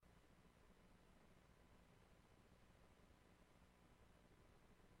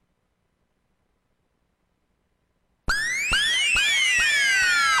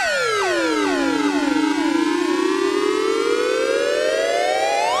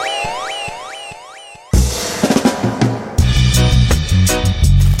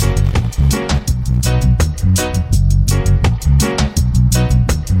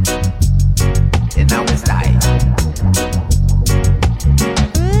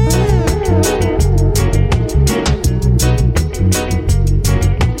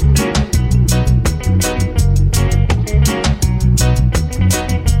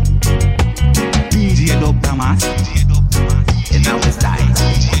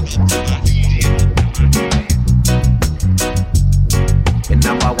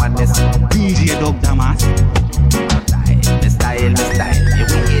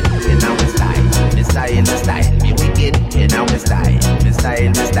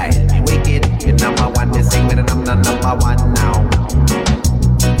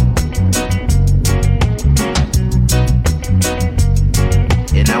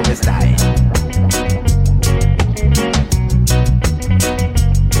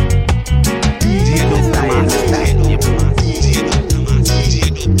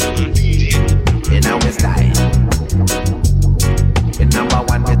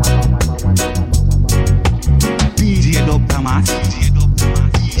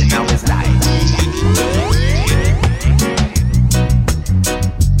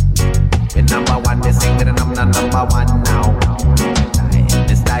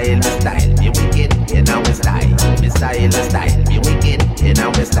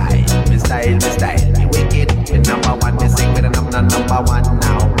style, me wicked. Me number one, me sing with I'm not number one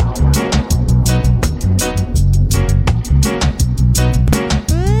now.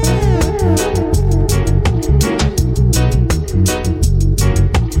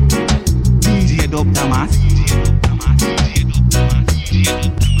 DJ Dub Thomas.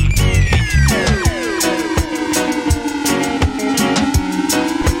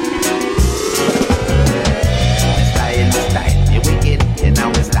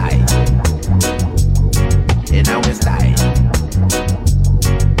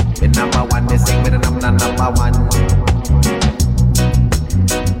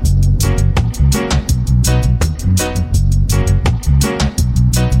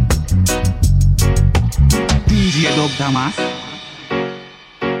 Thomas.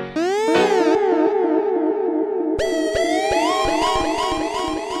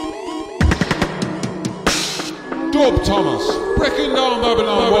 Dub Thomas, breaking down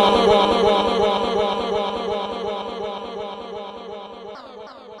Babylon.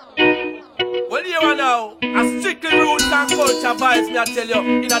 Well, you are now a strictly roots and culture vibes, me I tell you,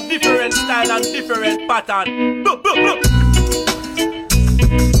 in a different style and different pattern. Look, look, look.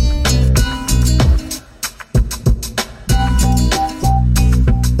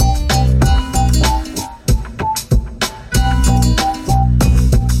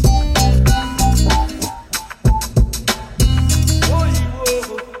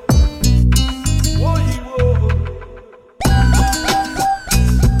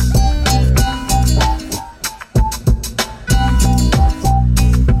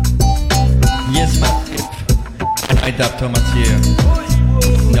 Dub Thomas here,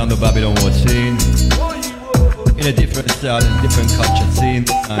 down the Babylon world scene, in a different style and different culture scene.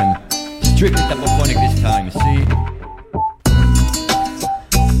 I'm strictly dubophonic this time, see?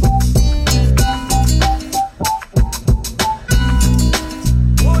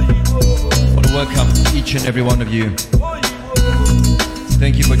 I want to welcome each and every one of you.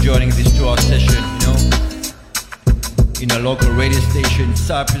 Thank you for joining this 2-hour session, in a local radio station,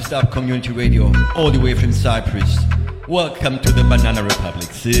 Cyprus Dub Community Radio, all the way from Cyprus. Welcome to the Banana Republic.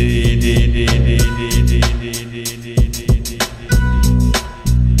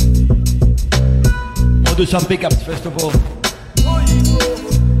 I'll do some pickups first of all.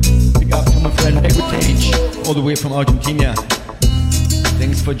 Pick up to my friend Heritage, all the way from Argentina.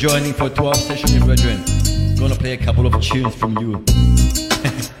 Thanks for joining for a 2-hour session, my brethren. Gonna play a couple of tunes from you.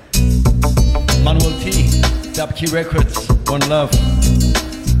 Manuel T, Dub Key Records, One Love.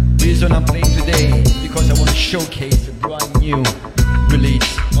 Reason I'm playing today is because I want to showcase a brand new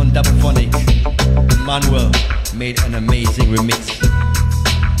release on Dubophonic. Manuel made an amazing remix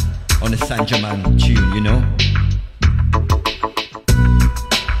on a Sanjaman tune,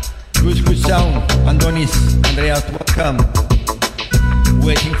 Good sound, Andonis, Andreas, welcome.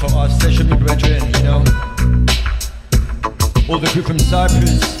 Waiting for our session, my brethren, All the crew from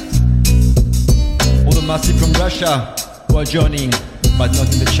Cyprus, all the massive from Russia who are joining, but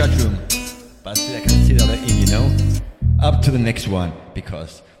not in the chat room. But still I can see that they're in, Up to the next one,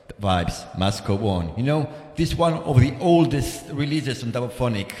 because the vibes must go on. This one of the oldest releases on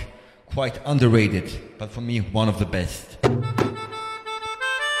Dubophonic, quite underrated, but for me, one of the best.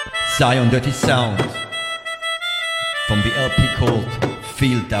 Zion Dirty Sound, from the LP called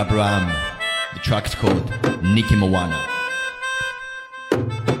Feel Dub Ram. The track's called Niki Moana.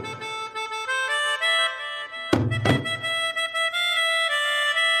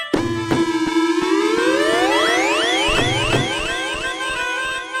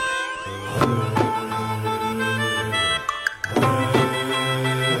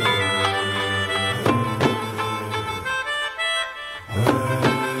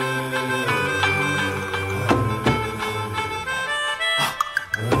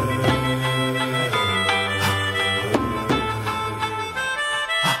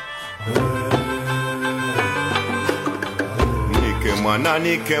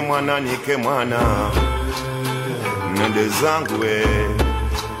 Nike mwana nende zangu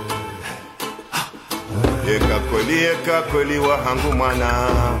eka kweli wa hangu mwana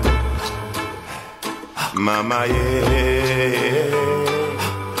mama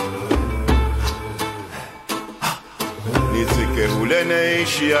nitike hulene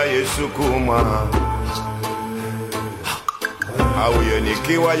ishi ya Yesu kuma au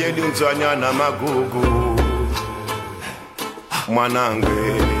yenikiwa yedunzanya na magugu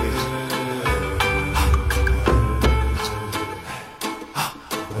mwanangwe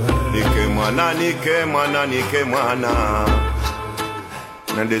nike mwana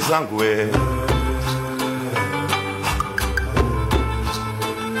nende zangu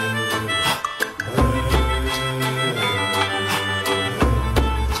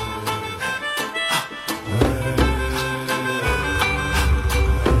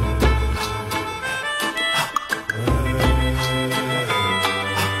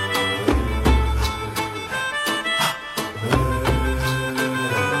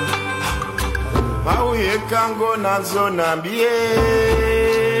auye kango nazo nambie,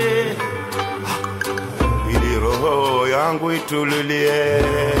 ili roho yangu itululie.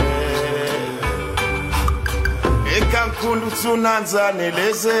 Eka nkundu tunanza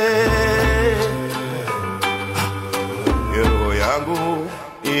neleze, roho yangu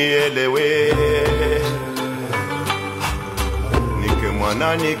ielewe. Nike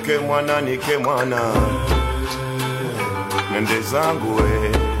mwana nende zangu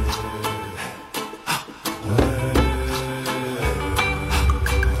we.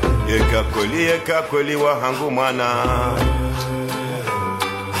 Eka kweli wahangu mwana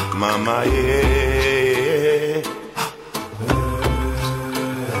mama ye.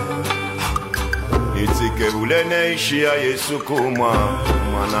 Nitike ulene ishi ya Yesu kumwa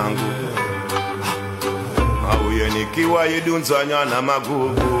mwanangu, auye nikiwa yedunzanya na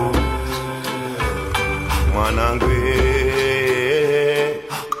magugu mwanangu ye.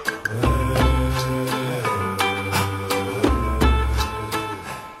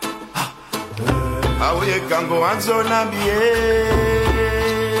 Auye kango anzo nambie,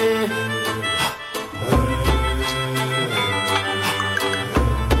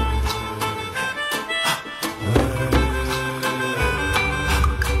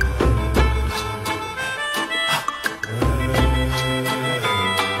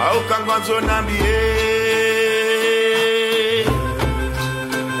 au kango anzo nambie.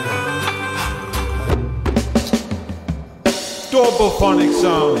 Dubophonic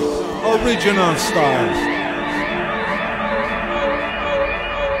sound, original style.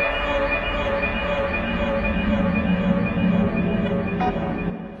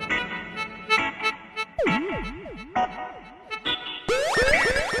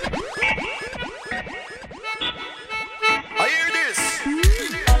 I hear this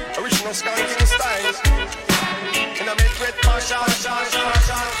original skanking style, and I make red passion.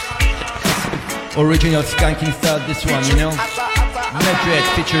 Original skanking style, this one, you know. Madrid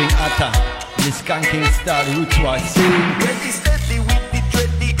featuring Atta. The skanking style, roots was sing. Ready steady with the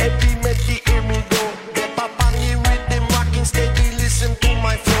dready, heavy meddy, hear me go. The papangi rhythm rocking steady, listen to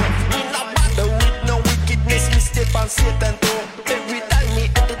my flow. Me not bother with no wickedness, me step on Satan toe. Every time me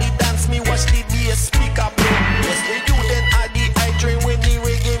enter the dance, me watch the bass speaker blow. Yes, the you then I the I train when the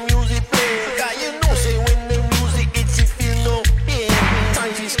reggae music play. Cause you know say when the music hits you feel no pain.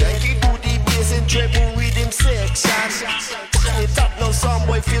 Time is skanky to the bass and treble rhythm section. Turn it up now, some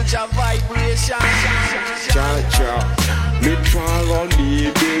boy feel your vibration. Cha-cha, me try on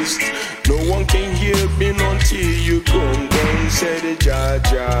the best. No one can hear me until you come down. Say the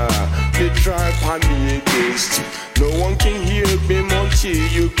cha-cha, me try on the best. No one can hear me until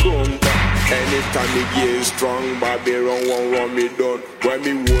you come down. Anytime me get strong, Babylon won't run me down. When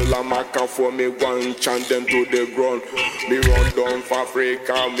me hold a maca for me, go and chant them to the ground. Me run down for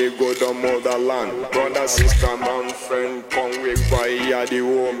Africa, me go to motherland. Brother, sister, man, friend, come we go here the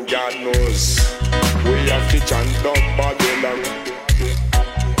home, God knows. We have to chant down Babylon.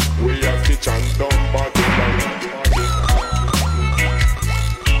 We have to chant down Babylon.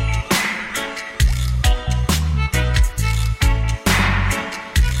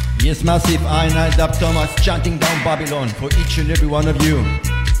 Yes, massive, I and Dub Thomas chanting down Babylon for each and every one of you.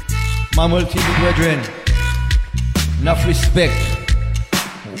 My multi-big brethren, enough respect.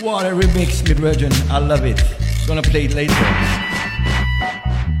 What a remix, my brethren, I love it. Gonna play it later.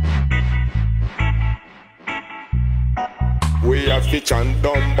 We have to chant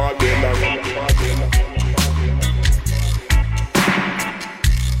down Babylon.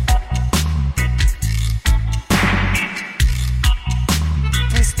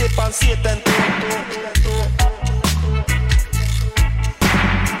 Me step on Satan toe.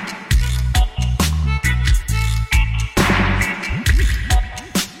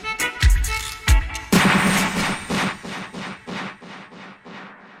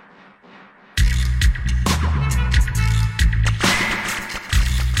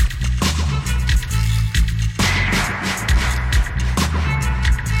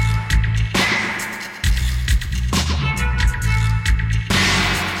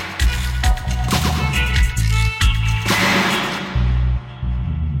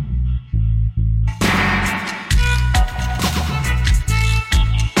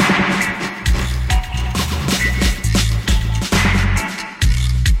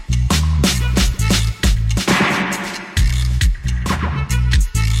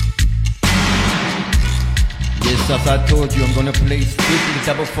 As I told you, I'm gonna play strictly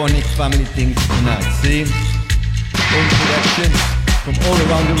Dubophonic family things tonight. See? Own production from all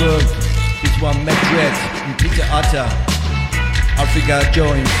around the world. This one, Madrid and Peter Atta. Africa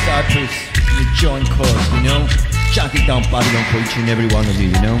joined Cyprus in a joint cause, you know? Chanting down Babylon for each and every one of you,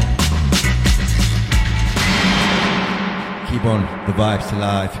 you know? keep on the vibes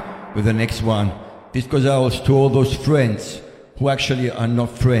alive with the next one. This goes out to all those friends who actually are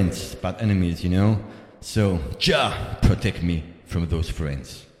not friends but enemies, you know? So, Jah, protect me from those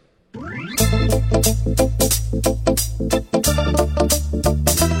friends.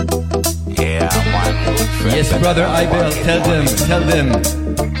 Yeah, one good friend. Yes, brother Ibel, tell them.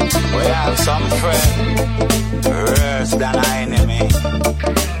 We have some friend worse than an enemy.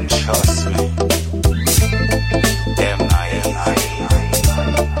 Trust me. Them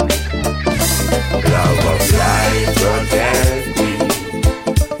Love of life protect me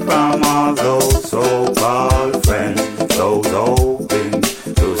from all those so-called friends, those hoping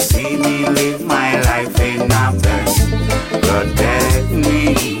to see me live my life in nothing. Protect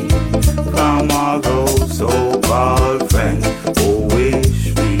me from all those so-called friends who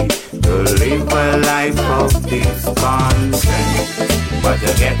wish me to live a life of discontent. But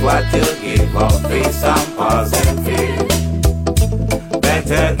you get what you give up, face and positive.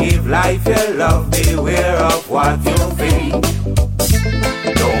 Better give life your love, beware of what you think.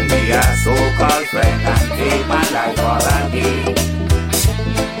 Don't be a so-called friend and take my life for a gift.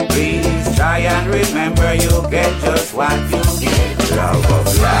 Please try and remember you get just what you give. Love of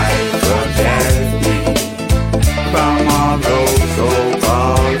life protect me from all those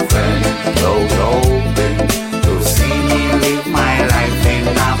so-called friends, those hoping to see me live my life in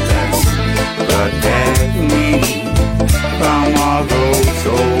nothing. Protect me from all those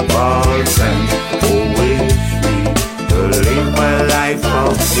so-called friends who wish me to live a life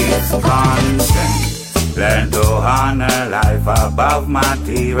of discontent. Learn to honor life above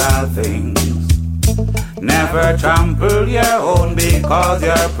material things. Never trample your own because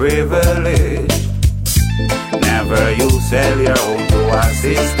you're privileged. Never you sell your own to a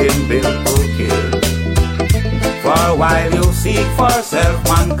system built to kill. For while you seek for self,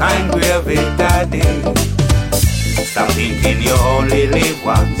 mankind grave it a day. Stop thinking you only live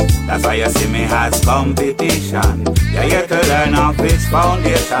once. That's why you see me as competition. You're here to learn of its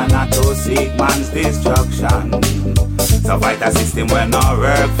foundation, not to seek man's destruction. So fight a system where no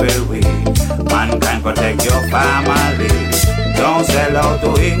work will we. Mankind protect your family. Don't sell out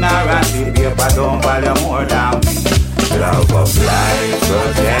to ignorance. Paper don't value more than me. Love of life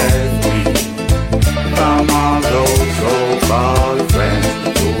protect me from all those so-called friends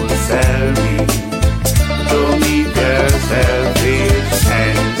who sell me to meet their selfish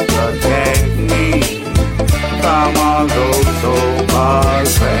ends. Protect me from all those so-called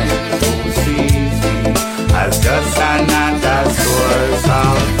friends who sees me as just another source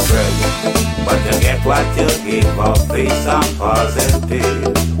of bread. But you get what you give up, face and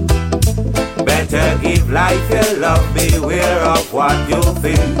positive. Better give life your love, beware of what you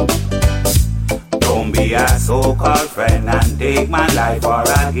think. Don't be a so-called friend and take my life for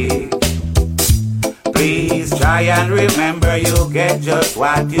a gift. Please try and remember you get just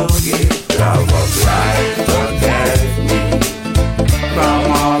what you give. Love of life protect me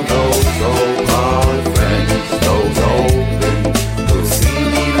from all those so-called friends, those hoping to see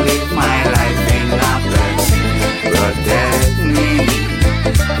me live my life in nothing. Protect me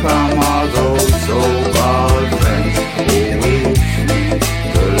from all those so-called friends who wish me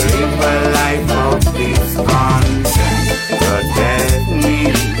to live a life of discontent. Protect me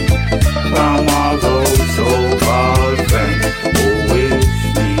from all those so-called friends who wish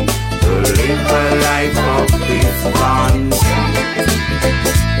me to live a life of discontent.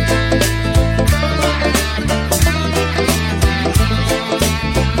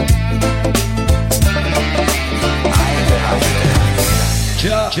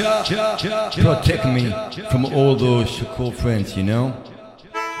 Protect me from all those so-called friends, you know?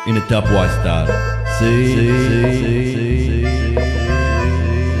 In a dubwise style. See.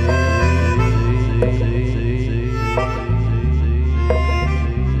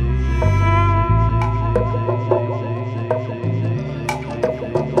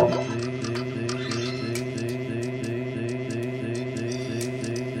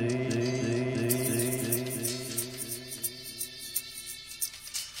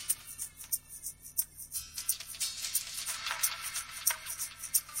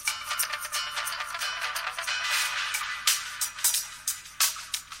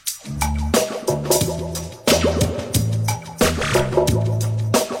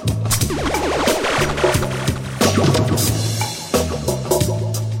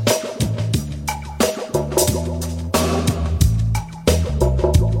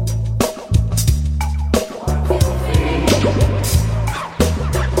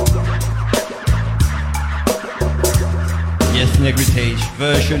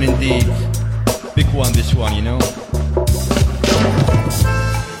 Version indeed. Big one, this one, you know.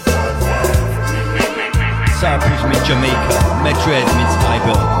 Cyprus, Jamaica, Madrid meets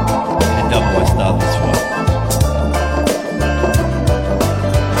Ibel. And the dub was start this one.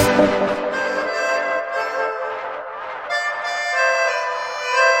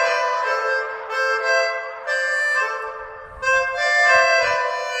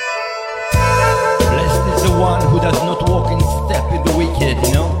 Blessed is the one who does not walk in step with the wicked,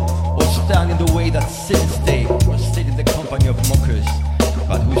 or stand in the way that sinners take, or sit in the company of mockers,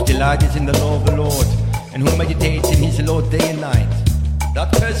 but whose delight is in the law of the Lord, and who meditates in his law day and night.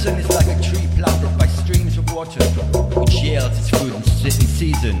 That person is like a tree planted by streams of water, which yields its fruit in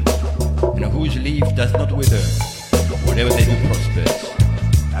season, and whose leaf does not wither. Whatever they do prospers.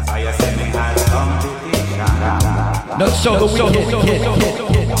 That's why you're saying has competition. Not so the wicked.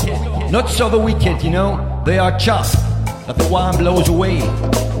 Not so the wicked, They are just, that the one blows away.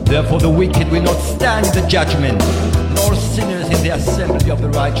 Therefore the wicked will not stand in the judgment, nor sinners in the assembly of the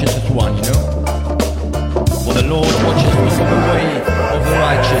righteous one, For the Lord watches over the way of the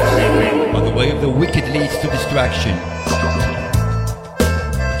righteous, but the way of the wicked leads to destruction.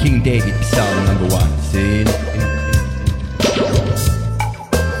 King David, Psalm number 1. See?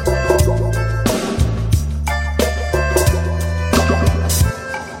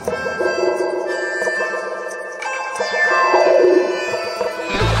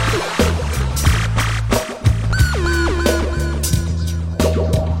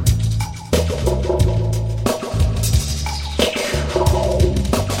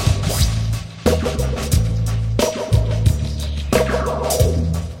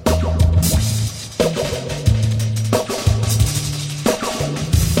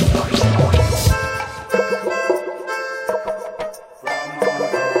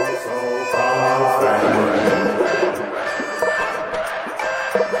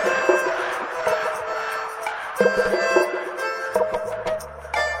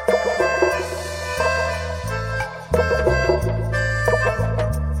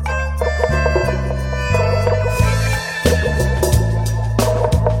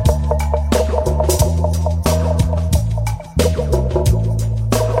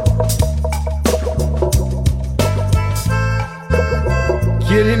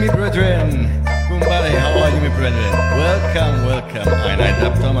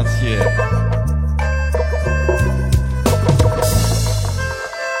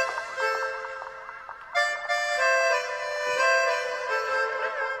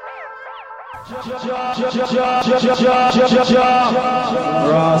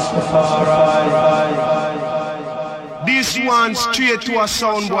 This one straight to a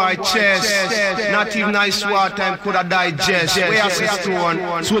soundboy chest. Not even nice war time could have digest. Where is the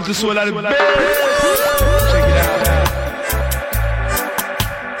stone? Soul to soul of the best. Check it out.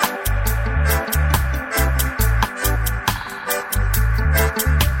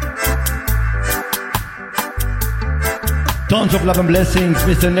 Tons of love and blessings,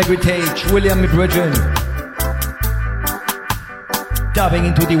 Mr. Negritage, William, my brethren. Diving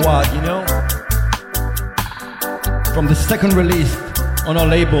into the wad, From the second release on our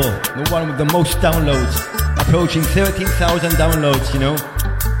label, the one with the most downloads, approaching 13,000 downloads,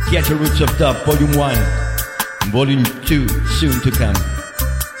 Get Your Roots of Dub, Volume 1, and Volume 2 soon to come.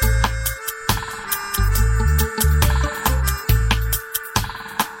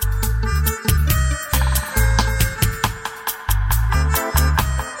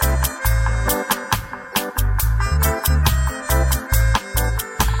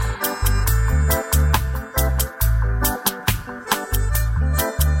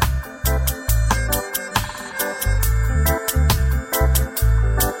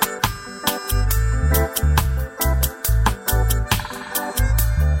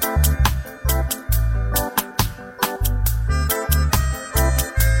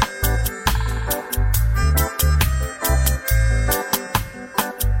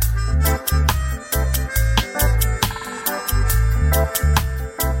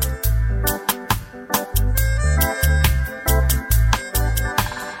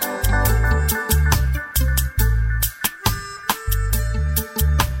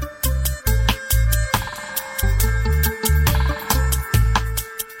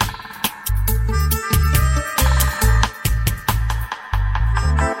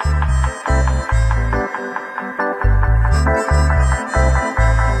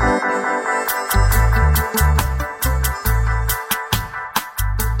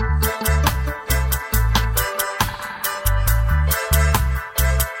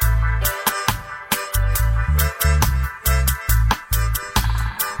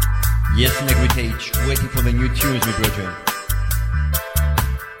 Yes, Negritage, waiting for the new tunes, my brethren.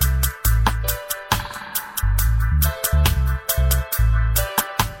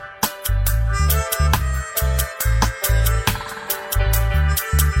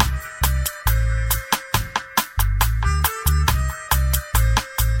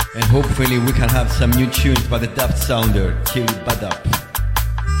 hopefully we can have some new tunes by the Dub Sounder, Kiri Badap.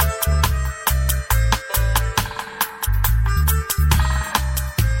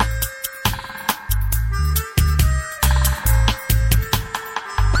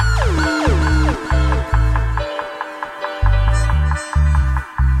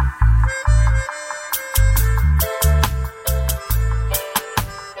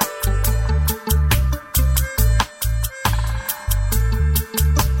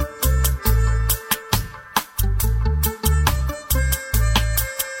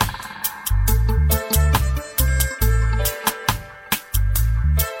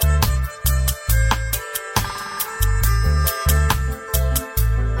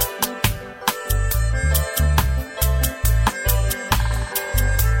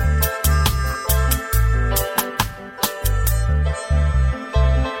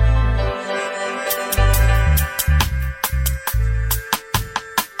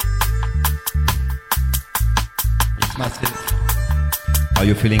 Are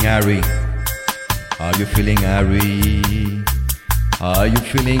you feeling airy? Are you feeling airy? Are you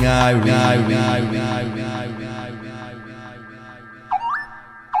feeling airy?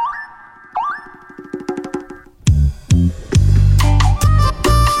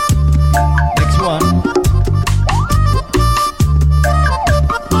 Next one.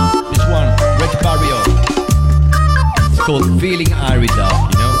 This one, Red Barrio. It's called Feeling Airy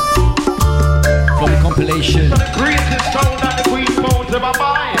Dub, you know? From the compilation. So the greatest sound and the queen phones in my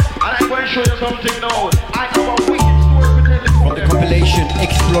mind. And I'm going to show you something now. I have a wicked story to tell you. From the compilation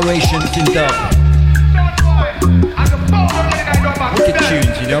Explorations in Dub. Wicked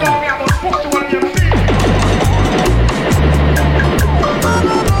tunes, you know?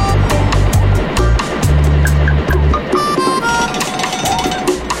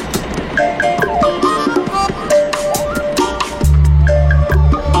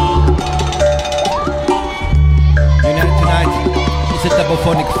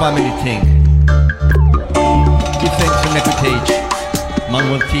 Dubophonic family thing. Give thanks to Nekutage,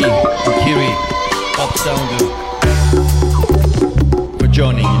 Manuel T, and Kiri, Pop Sounder, for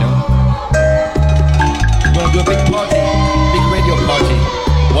joining, you know. We're gonna do a big party, big radio party,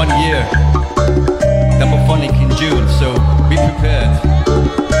 1 year. Dubophonic in June, so be prepared.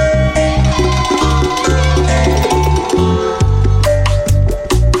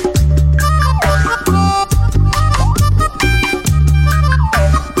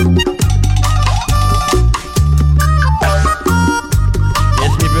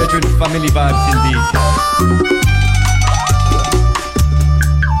 Family vibes indeed.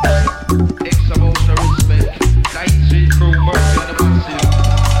 Extra emotional respect. 93 crew, Murphy and the Massive.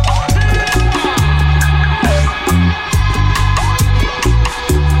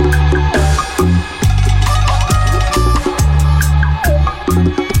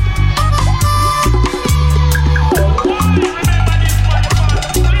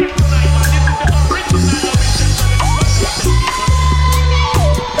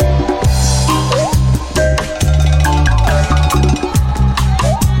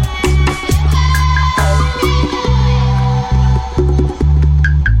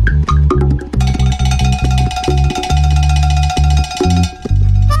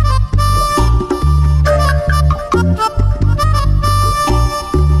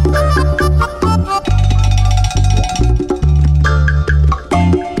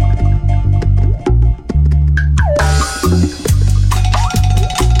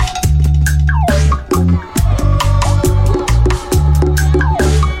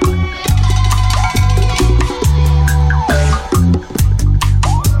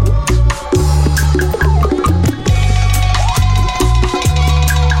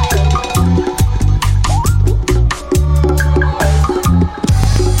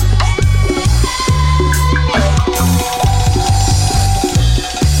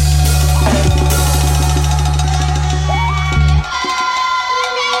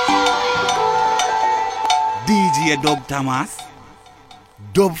 Dub Thomas,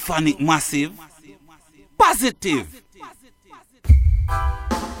 Dubophonic Massive, Positive.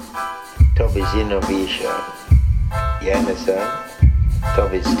 Dub is innovation. You understand?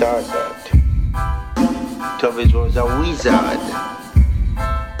 Dub is startup. Dub was a wizard.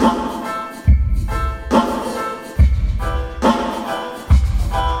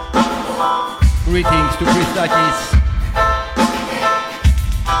 Greetings to Chris Dakis.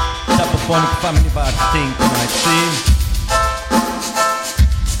 Dubophonic family vibes thing tonight. See?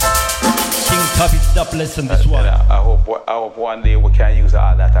 King Tubby's dub lesson this one. I hope one day we can use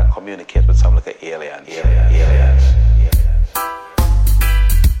all that and communicate with some like an aliens.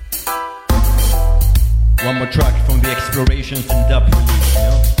 One more track from the Explorations in Dub release, you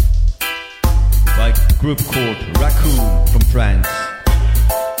know? by a group called Raccoon from France.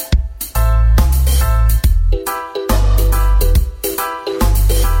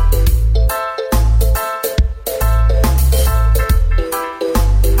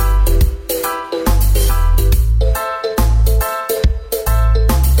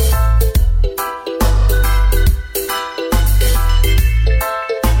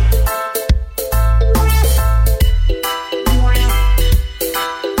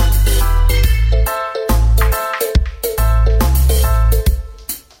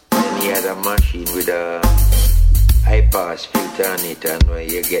 And where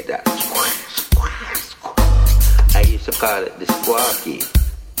you get that I used to call it the squawky.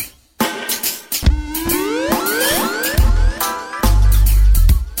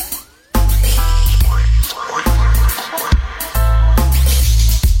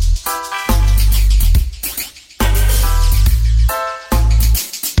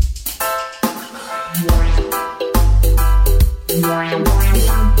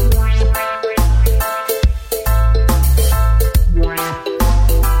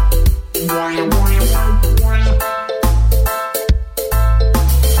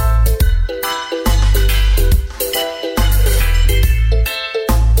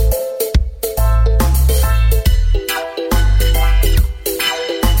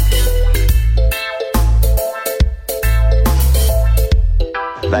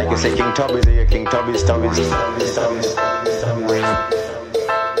 Like you say, King Tubby's here, King Tubby's. Tubby's.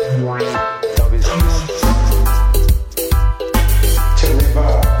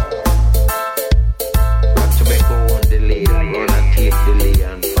 Back to back on delay, run and tape delay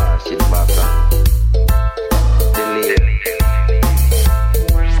and pass it back on delay.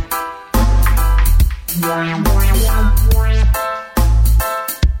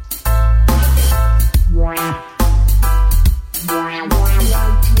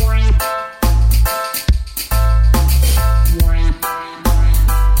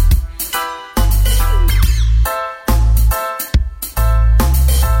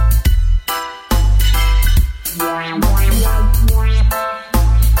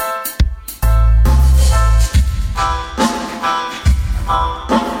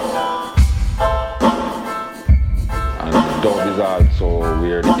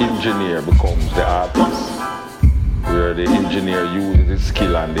 Engineer becomes the artist, where the engineer uses his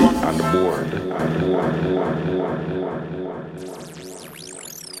skill on the board.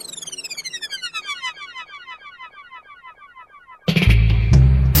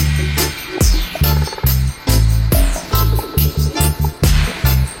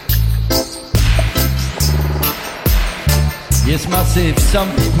 Yes, massive. Some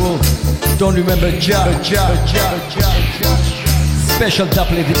people don't remember Special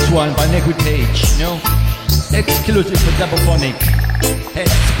double this one by Negri Page, you know? Exclusive for Dubophonic. Hey,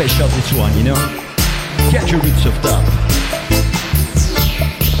 special this one, you know? Get your roots of dub.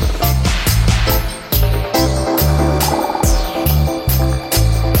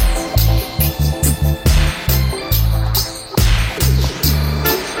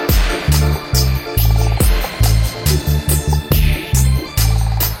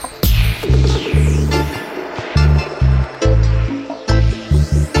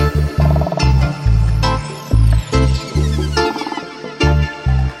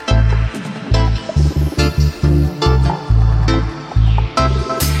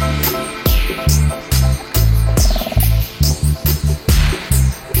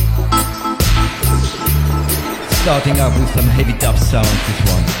 Starting up with some heavy dub sounds, this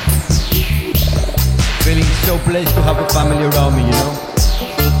one. Feeling so blessed to have a family around me, you know?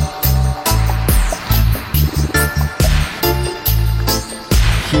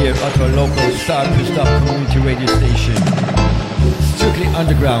 Here at our local Cyprus dub community radio station. Strictly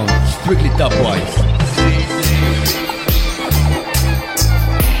underground, strictly dub-wise.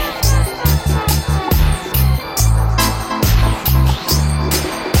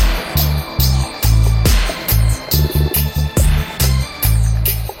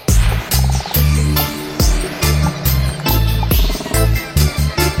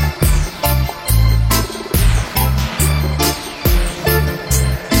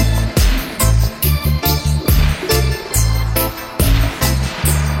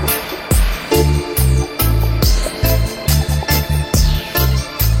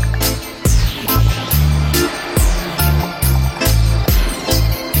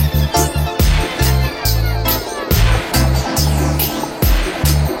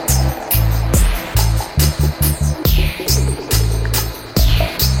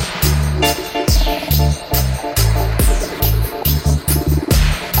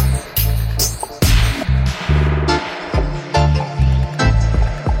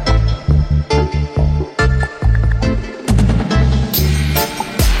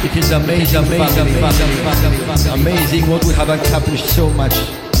 It is amazing what we have accomplished so much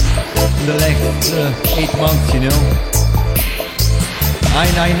in the last 8 months, you know.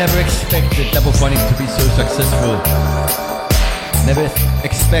 I never expected Dubophonic to be so successful. Never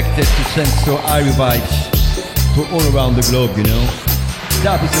expected to send so airy vibes to all around the globe, you know.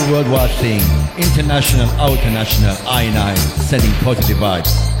 Dub is a worldwide thing. International, outernational, I sending positive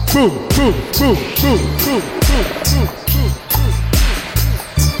vibes. Boom, boom, boom, boom, boom, boom, boom, boom.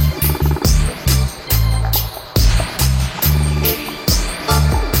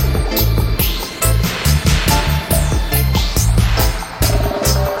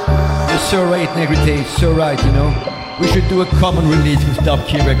 So right, Negrite, so right, you know. We should do a common release with Dub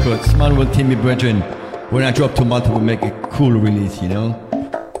Key Records. Manuel, Timmy, Brethren. When I drop Tomato, we'll make a cool release, you know.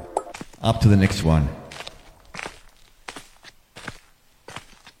 Up to the next one.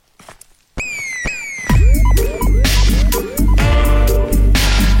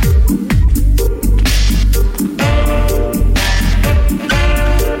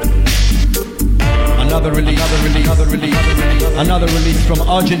 Another release from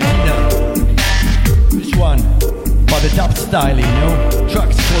Argentina. This one by the dub style, you know.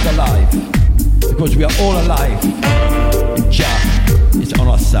 Tracks called Alive. Because we are all alive. And Jah is on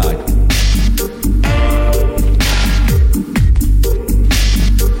our side.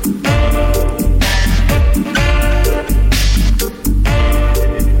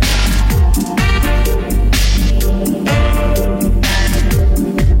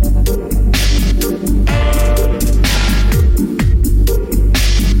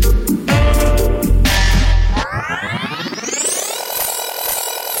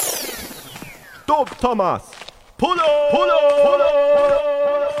 Thomas, pull up, pull up, pull up.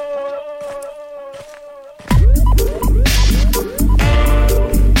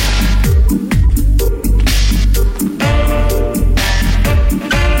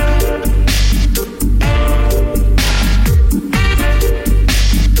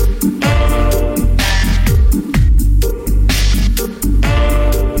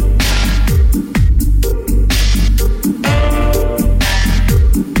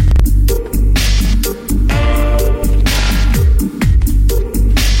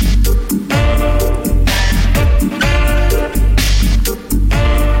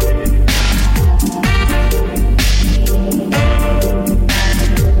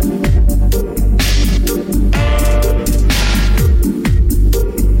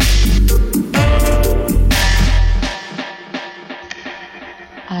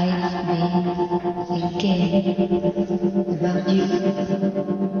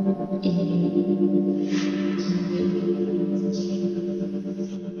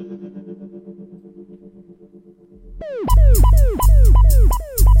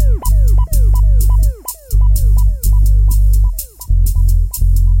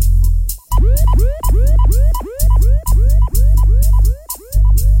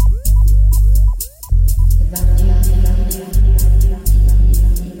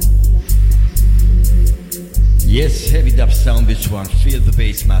 Feel the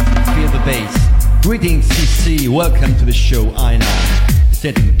bass, man. Feel the bass. Greetings, CC. Welcome to the show. I know.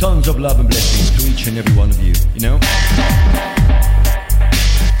 Sending tons of love and blessings to each and every one of you. You know.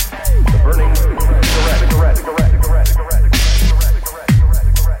 The burning cigarette.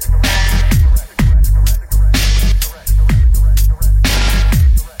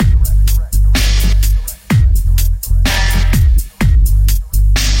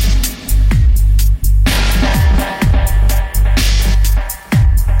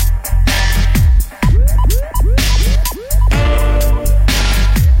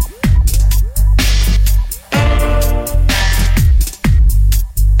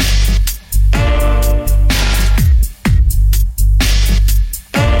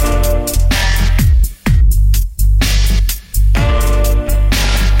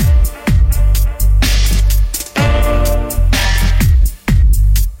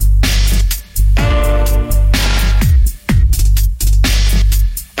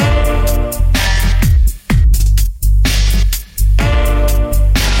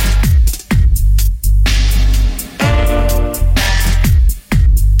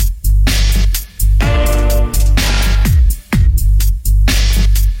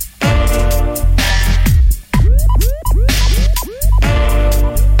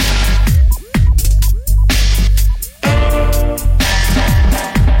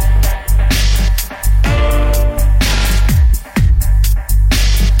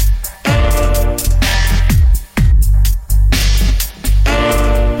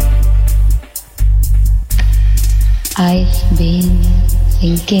 I've been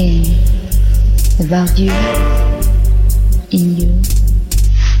thinking about you, in you,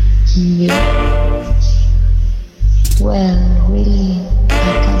 You? Well, really,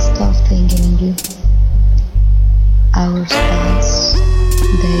 I can't stop thinking of you. Hours pass,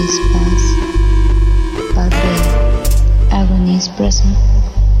 days pass, but the agony is present.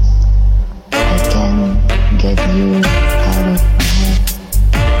 I can't get you out of my head.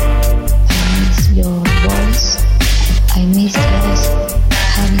 I miss your voice. I miss just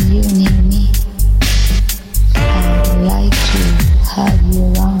having you near me. I would like to have you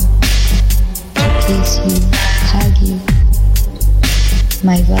around, to kiss you, hug you.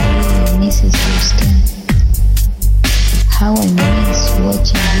 My body misses your skin. How I miss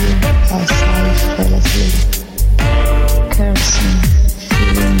watching you as I fell asleep, cursing,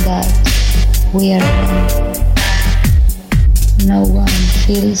 feeling that we are wrong. No one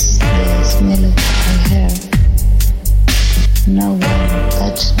feels the smell of my hair. No one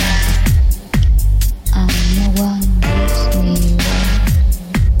touches me, and no one gives me warm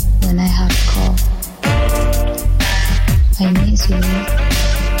when I have cough. I miss you.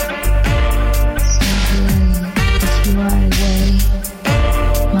 Simply, if you are away,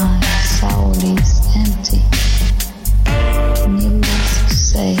 my soul is empty. Needless to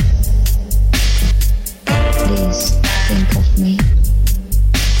say, please think of me.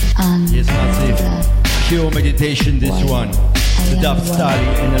 And yes, massive. Pure meditation, this one. The dub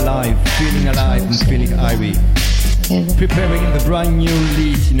style and alive, feeling alive and feeling irie. Preparing the brand new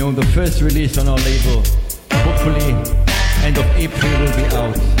release, the first release on our label. Hopefully, end of April will be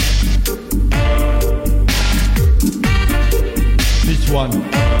out. This one,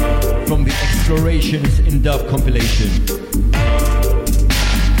 from the Explorations in Dub compilation.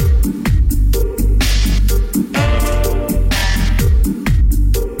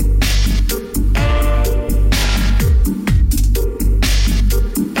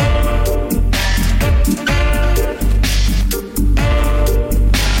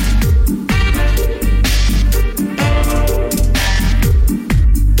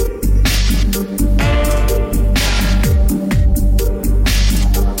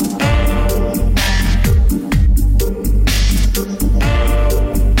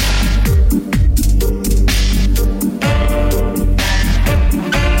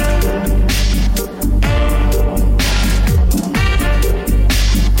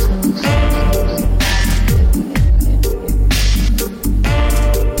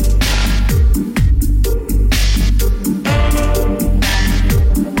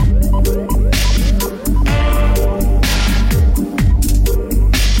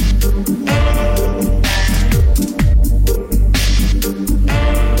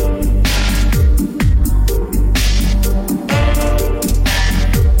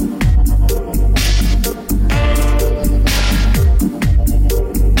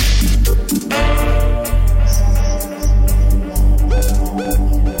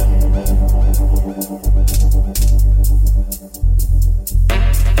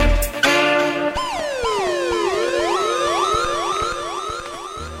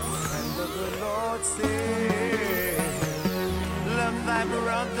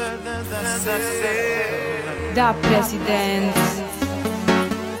 Da President.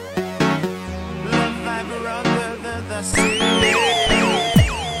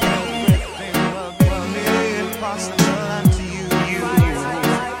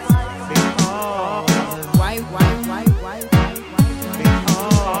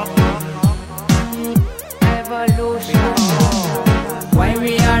 Why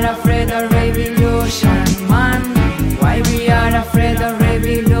we are afraid of revolution, man? Why we are afraid of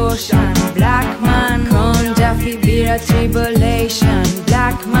revolution? Black man, come Jaffe be a tribulation.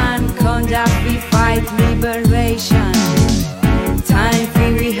 Black man, come Jaffe fight liberation. Time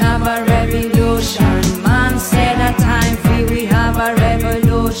for we have a revolution. Man said a time for we have a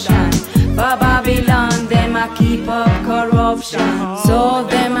revolution. For Babylon, them a keep up corruption. So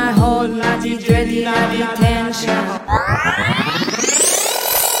them a hold naughty dready a detention.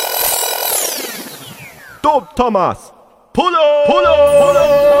 Dub Thomas, pull up, pull up, pull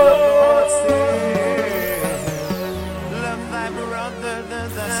up.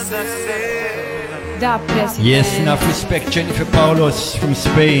 Da President. Yes, enough respect, Jennifer Paulos from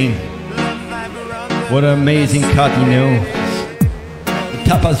Spain. What an amazing cut, The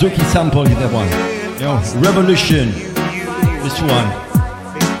Tapazuki sample is that one. Revolution. This one.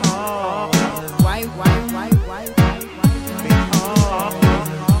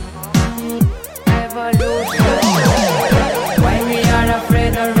 Why we are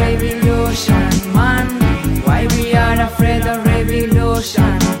afraid of revolution, man? Why we are afraid of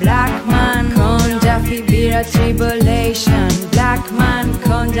revolution? Black man, come Jaffe be a tribulation. Black man,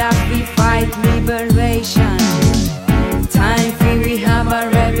 come Jaffe fight liberation. Time for we have a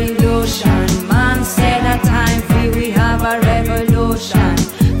revolution.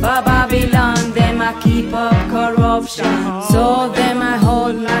 corruption. So them I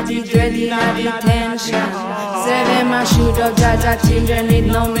hold naughty dready not detention. Say them I shoot up Jaja children need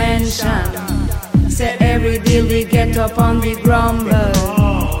no mention. Say every deal they get up on the grumble.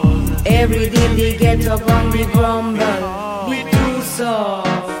 Every deal they get up on the grumble. Be too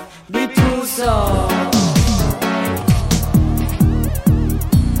soft, be too soft.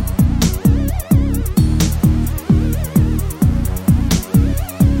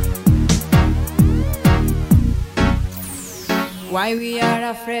 Why we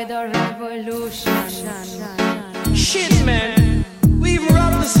are afraid of revolution? Shit, man, we even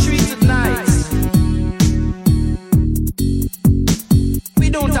rob the streets at night. We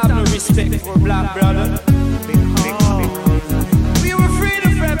don't have no respect for black brother. We were afraid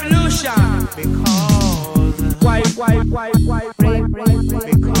of revolution. Why? Because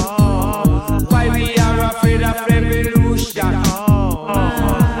why we are afraid of revolution?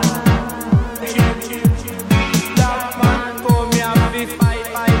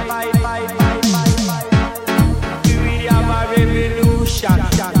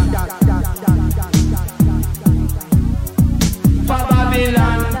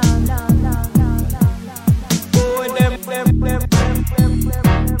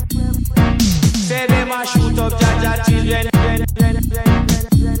 Shoot up Jaja children. Man.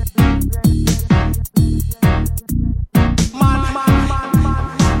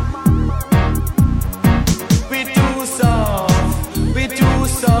 We too soft. We too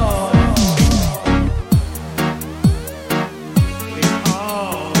soft.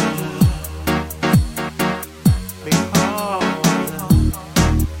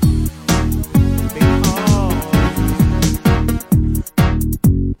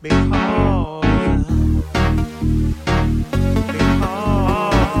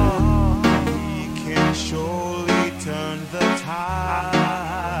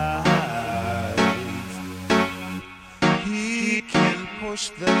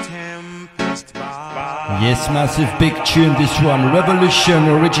 Yes, massive big tune this one, Revolution,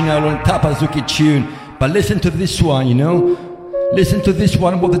 original on Tapazuki tune. But listen to this one, you know. Listen to this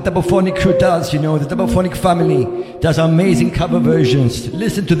one, what the Dubophonic crew does, you know. The Dubophonic family does amazing cover versions.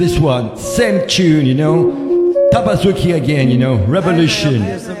 Listen to this one, same tune, you know. Tapazuki again, you know, Revolution.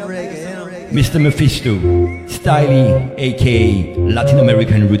 Mr. Mephisto, Styly, aka Latin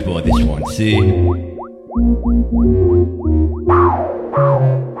American root boy, this one, see.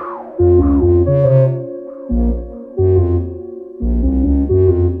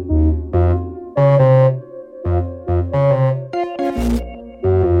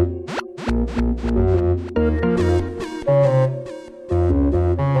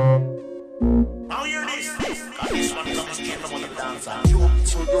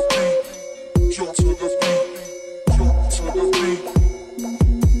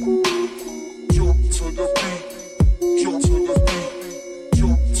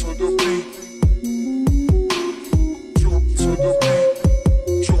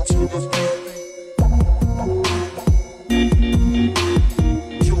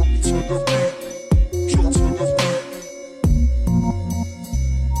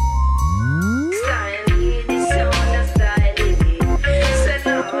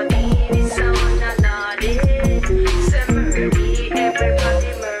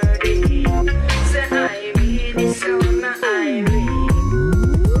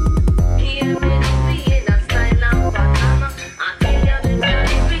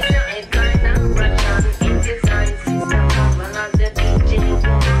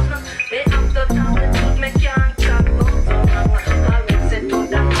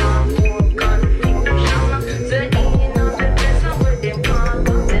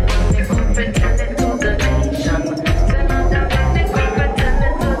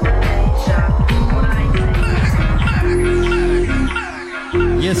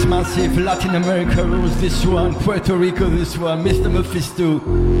 Massive Latin America rules this one, Puerto Rico this one, Mr. Mephisto.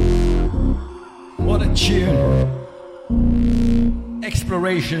 What a tune.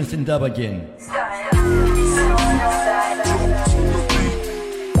 Explorations in dub again.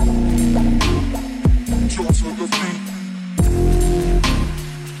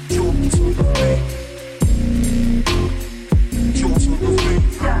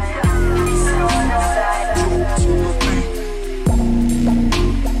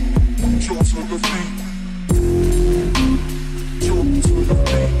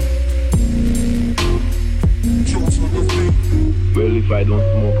 Well, if I don't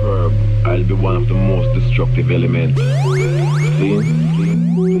smoke herb, I'll be one of the most destructive elements. See?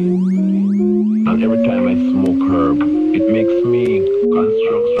 And every time I smoke herb, it makes me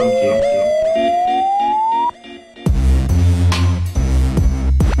construct something.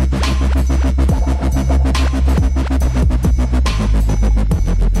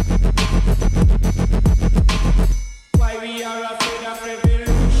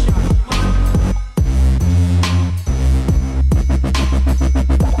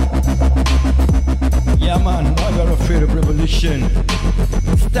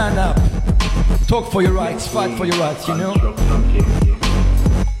 Talk for your rights, fight for your rights, you know?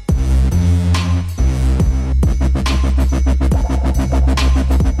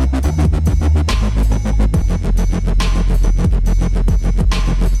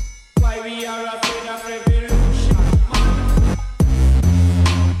 Why we are afraid of revolution?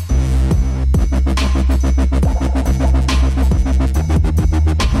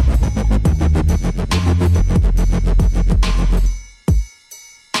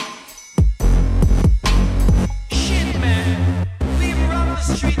 Shit, man, we run the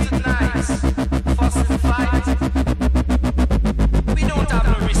streets at night, fuss and fight. We don't have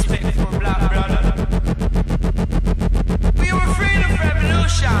no respect for black brother. We were afraid of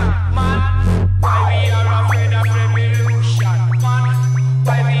revolution, man. Why we are afraid of revolution, man?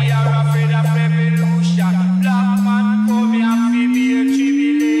 Why we are afraid of revolution? Black man, come here fi be a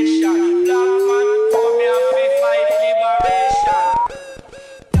tribulation. Black man, come here fi fight liberation.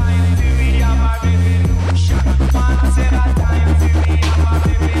 Time fi we have a revolution. Man say that time fi we have a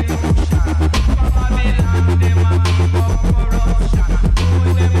revolution. Babylon dem a keep up corruption. Hold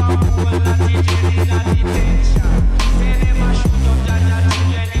dem a hold a teacher in a detention. Say dem a shoot up Jaja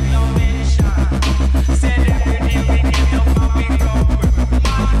children in no mention. Say every day we get up and we come.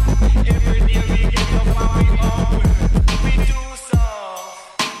 Man, every day we get up and we come. We too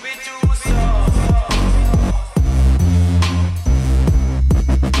soft, we too soft.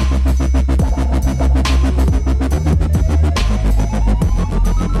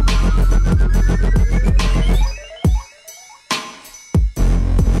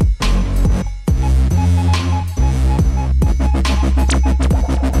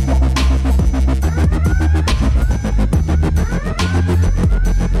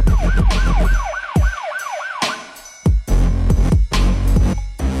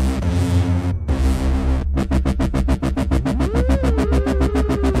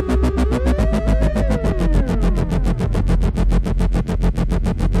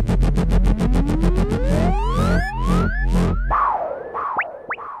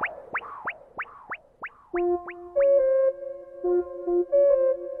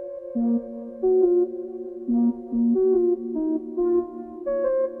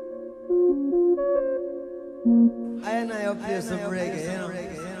 I up here some reggae, you know.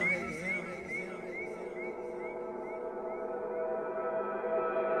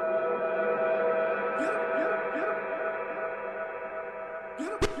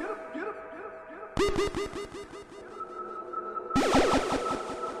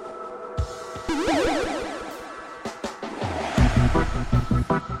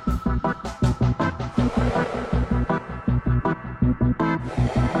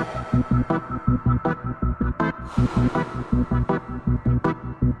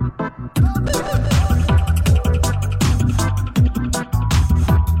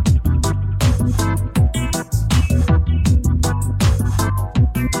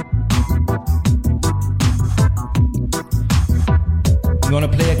 I'm gonna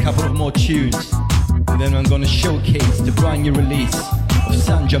play a couple of more tunes, and then I'm gonna showcase the brand new release of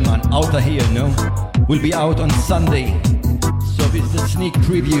Sanjaman, Out of Here, no? Will be out on Sunday, so this is a sneak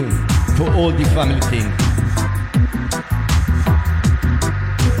preview for all the family thing.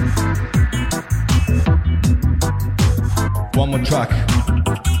 One more track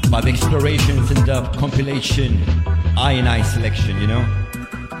by the Explorations and Dub compilation, I selection, you know?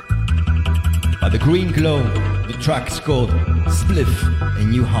 By the Green Glow, the track's called Spliff, A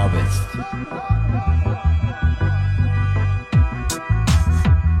New Harvest.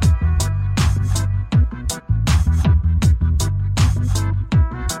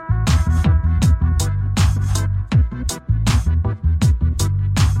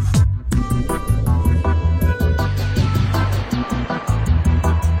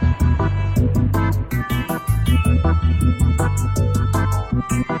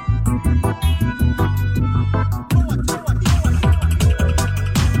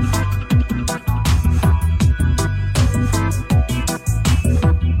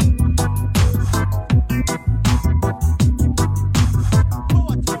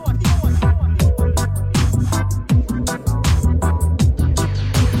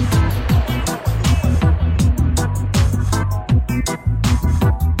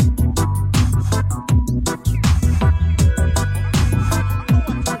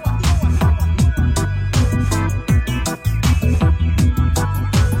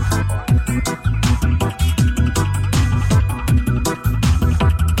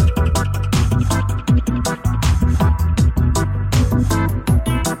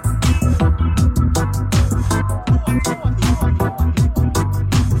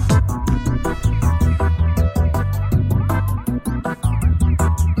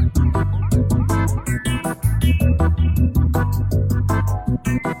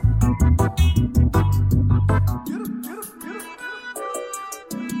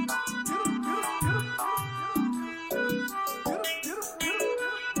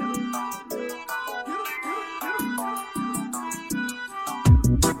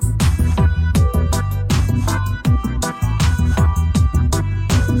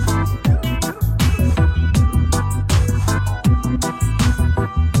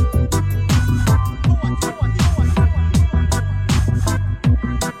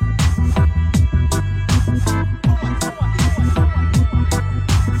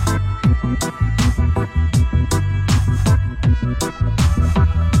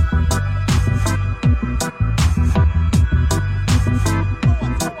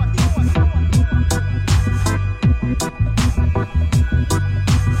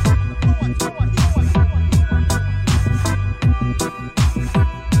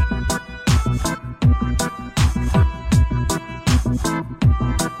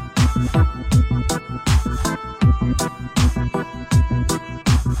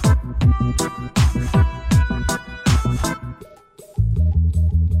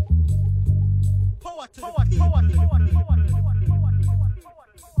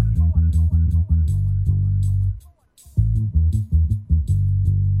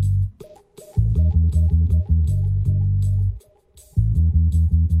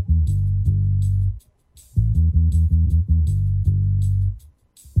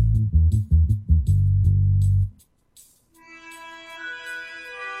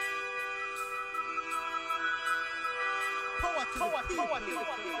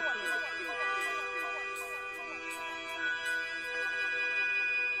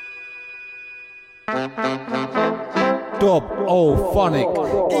 Dubophonic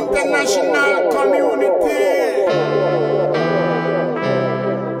International community.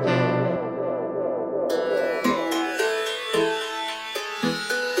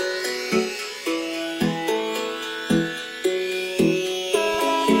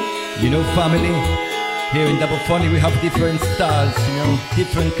 You know, family, here in Dubophonic we have different styles, you know,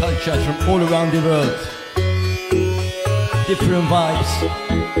 different cultures from all around the world. Different vibes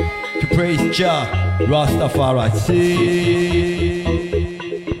to praise Jah Rastafari. See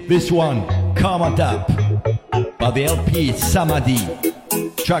this one, Karma Dap, by the LP Samadhi.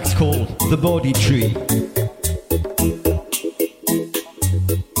 Track's called The Body Tree.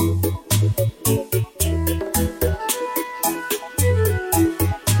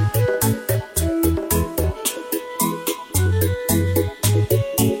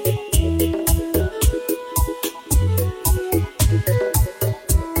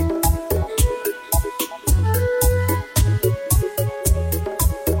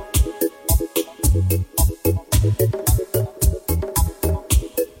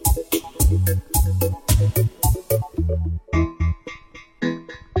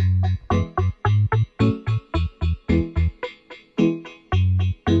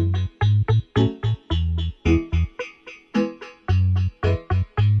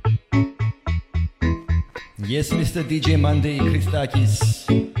 Yes, Mr. DJ Monday Christakis.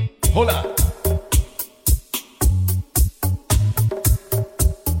 Hola!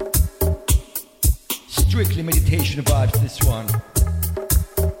 Strictly meditation vibes, this one.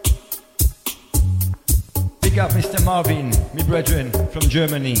 Big up Mr. Marvin, me brethren from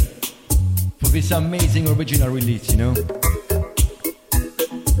Germany, for this amazing original release, you know.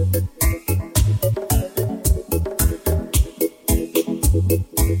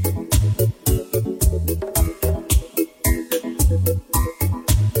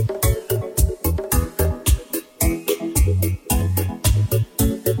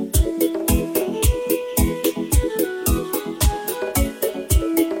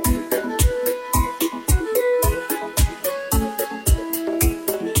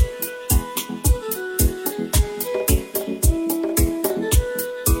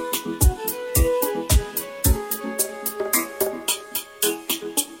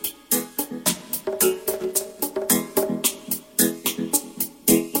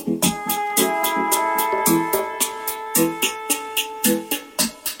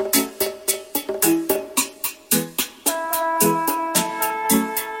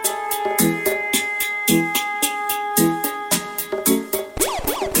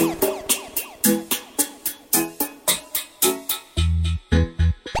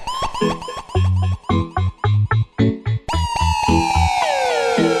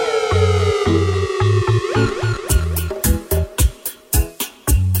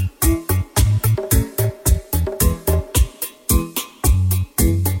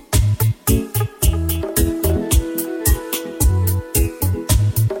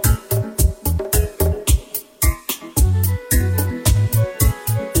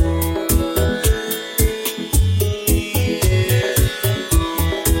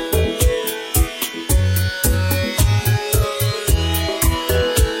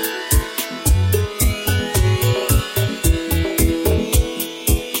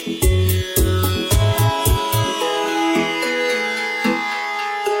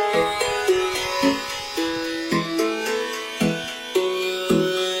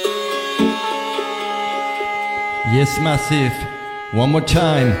 Yes, Massive. One more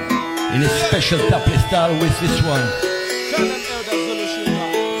time. In a special double style with this one.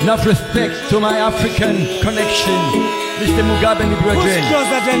 Enough respect to my African connection, Mr. Mugabe, my brethren. Who's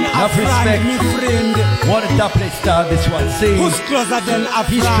closer than Enough Afran, respect. me friend? What a double style this one. See, Who's closer than Afran?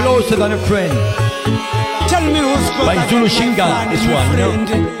 he's closer than a friend. Tell me who's closer By Zulu than Shinga, Afran, this me one, you know.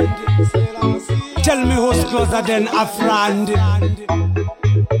 friend? Tell me who's closer than Afran.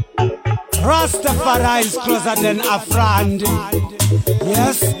 Rastafari is closer than Afran.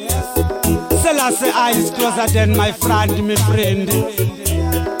 Yes. Selassie I is closer than my friend, my friend.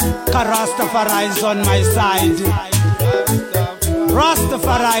 Rastafari is on my side.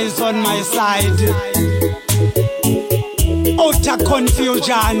 Rastafari is on my side. Utter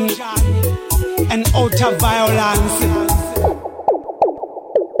confusion and utter violence.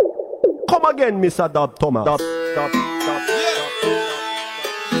 Come again, Mr. Dub Thomas.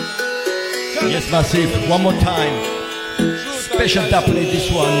 Yes, Massive. One more time. Special double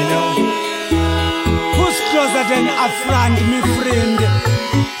this one, you know. Who's closer than a friend, my friend?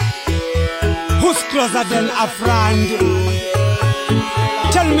 Who's closer than a friend?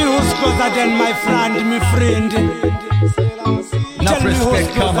 Tell me who's closer than my friend, my friend. Enough respect,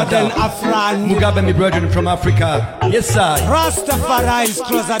 closer than a friend. Mugabe, my brethren from Africa. Yes, sir. Rastafari is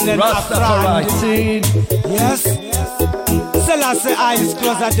closer than Rastafari, a friend. Yes. Selassie I is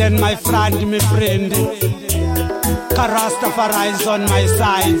closer than my friend, my friend. Rastafari is on my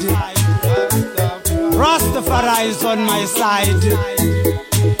side. Rastafari is on my side.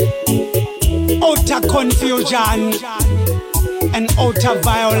 Utter confusion and utter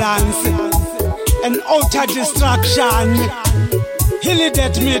violence and utter destruction. He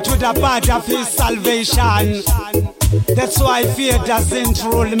led me to the path of his salvation. That's why fear doesn't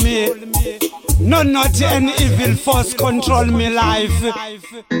rule me. No, not any evil force control me life.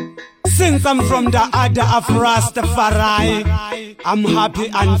 Since I'm from the order of Rastafari, I'm happy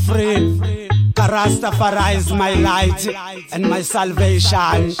and free. Rastafari is my light and my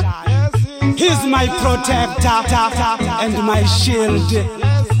salvation. He's my protector and my shield.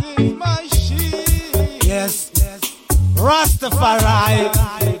 Yes, Rastafari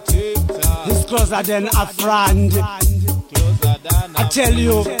is closer than a friend. I tell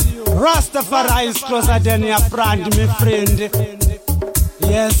you, Rastafari is closer than a friend, my friend.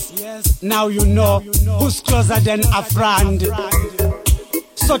 Yes, now you know who's closer than a friend.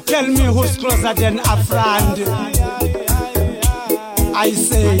 So tell me who's closer than a friend. I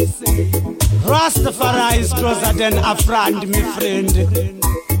say, Rastafari is closer than a friend, my friend.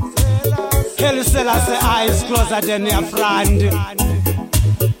 Haile Selassie I is closer than a friend.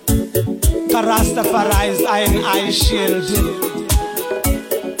 Rastafari is iron eye shield.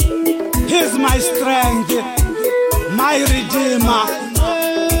 He's my strength, my redeemer.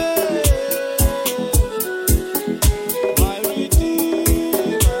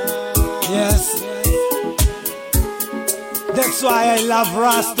 Yes, that's why I love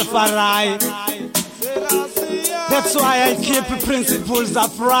Rastafari. That's why I keep principles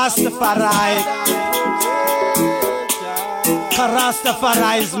of Rastafari.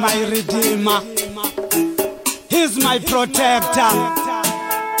 Rastafari is my redeemer. He's my protector.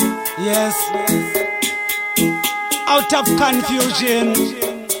 Yes, out of confusion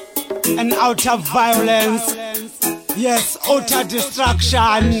and out of violence. Yes, utter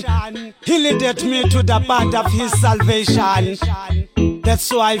destruction. He led me to the path of his salvation.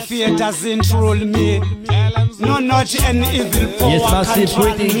 That's why fear doesn't rule me. No, not any evil power. Yes, Massive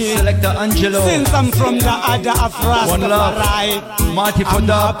greetings, Selector Angelo. Since I'm from the order of Rastafari, one love, Marty for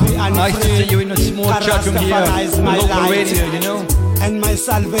Dub. Nice to see you in a small chat room here on local radio, you know. And my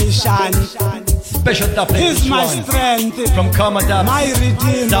salvation. Special double. He's my strength. From Karma Dub. My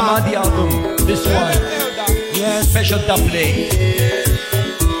redeemer. Samadhi album. This one. Yes. Special double.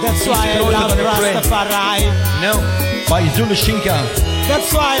 That's why I love Rastafari. No, by Zulu Shinga.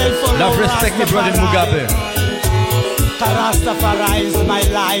 That's why I follow love, respect me, brother Mugabe. Rastafari is my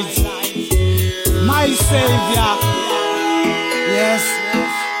light, my savior. Yes,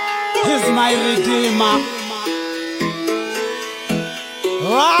 he's my redeemer.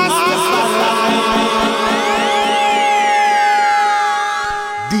 Rastafari.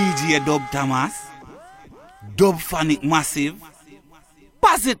 DJ Dub Thomas, Dubophonic Massive,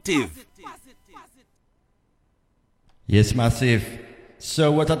 Positive. Yes, Massive.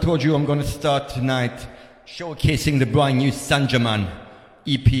 So what I told you, I'm going to start tonight showcasing the brand new Sanjaman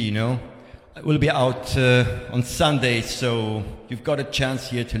EP, you know. It will be out on Sunday, so you've got a chance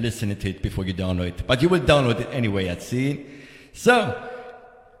here to listen to it before you download it. But you will download it anyway, I'd see. So,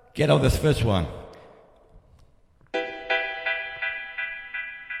 get out this first one.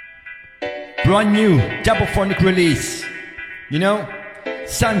 brand new Dubophonic release. You know,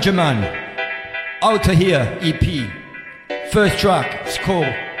 Sanjaman, Outer Here EP. First track is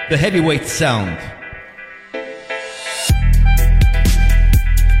called The Heavyweight Sound.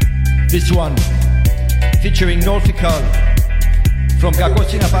 This one featuring Northical from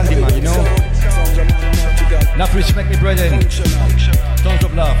Gagosina Pandima, you know. Enough respect, me brethren. Tons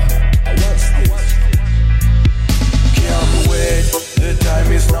of love. Can't wait, the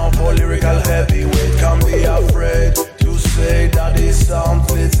time is now for lyrical heavyweight. Can't be afraid to say that this sound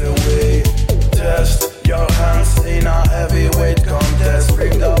flips away. Test your hands in a heavyweight contest.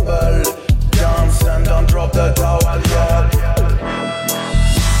 Ring the bell, dance and don't drop the towel, yeah.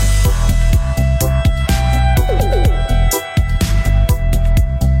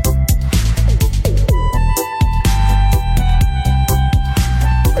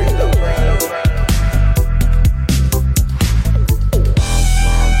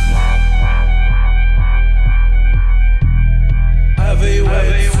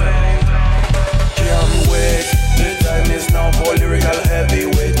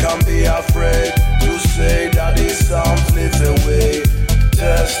 Afraid to say that this sound flips away.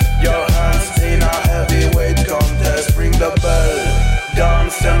 Test your hands in a heavyweight contest. Ring the bell,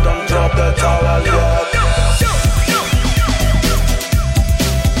 dance and don't drop the towel yet.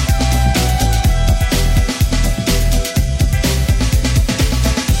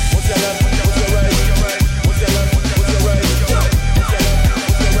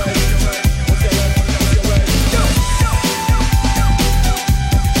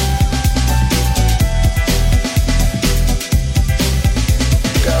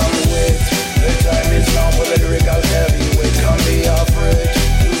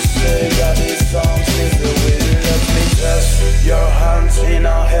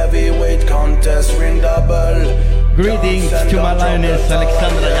 Greetings to my lioness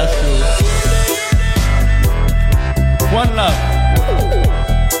Alexandra Yasu. One love.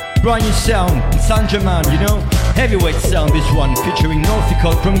 Brand new sound, Sanjaman, you know. Heavyweight sound, this one featuring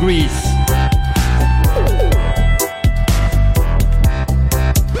Northical from Greece.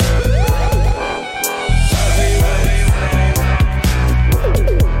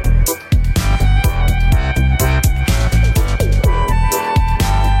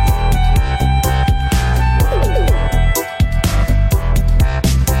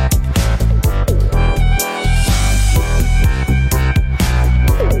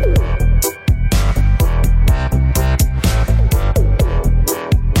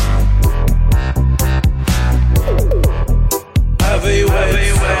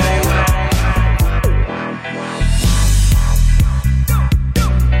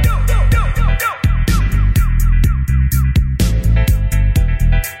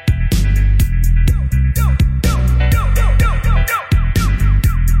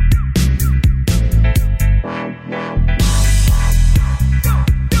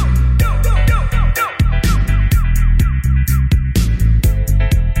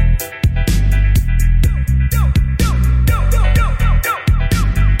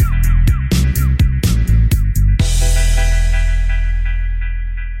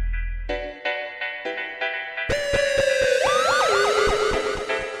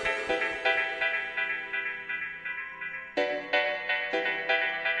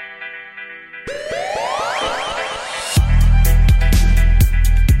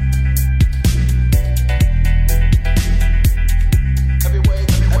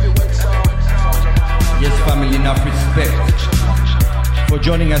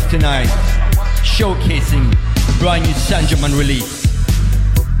 Joining us tonight, showcasing the brand new Sanjaman release.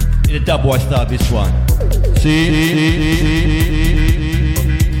 In the dubwise style, this one. See?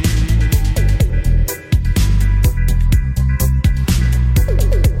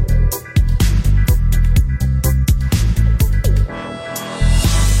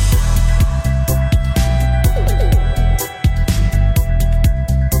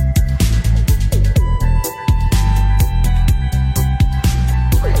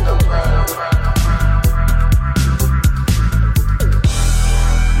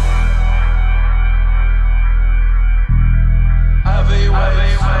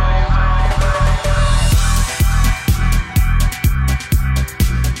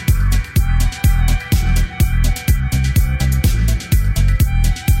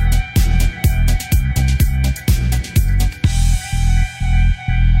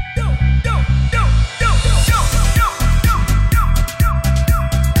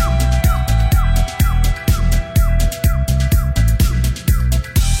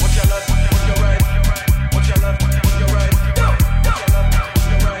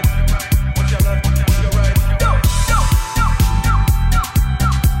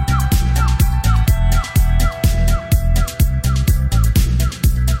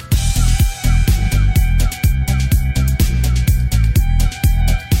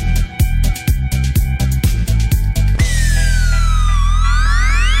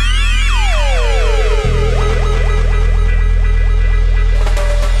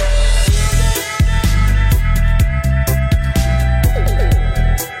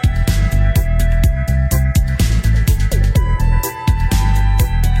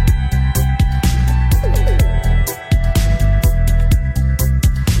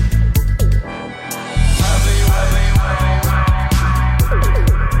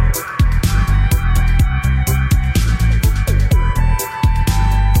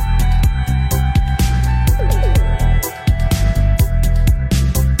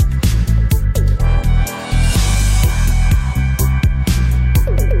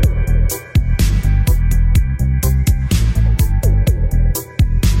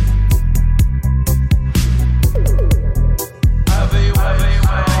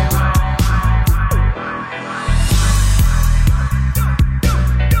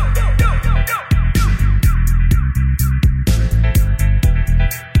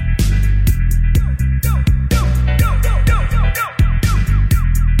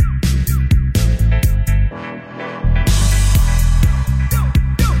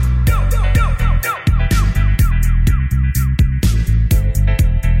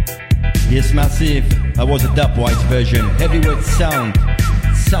 Yes, massive. That was a dub-white version. Heavyweight sound.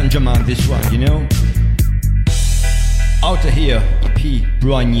 Sanjaman, this one, you know? Out of Here, EP,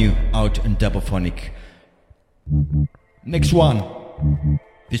 brand new, out on Dubophonic. Next one.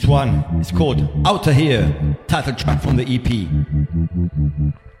 This one is called Out of Here, title track from the EP.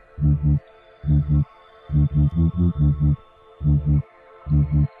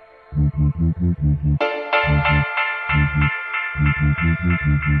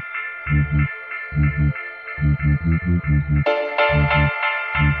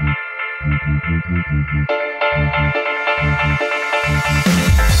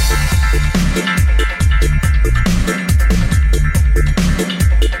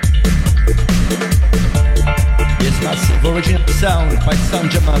 Yes, massive original sound by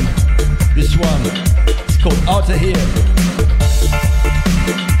Sanjaman. This one is called Out of Here.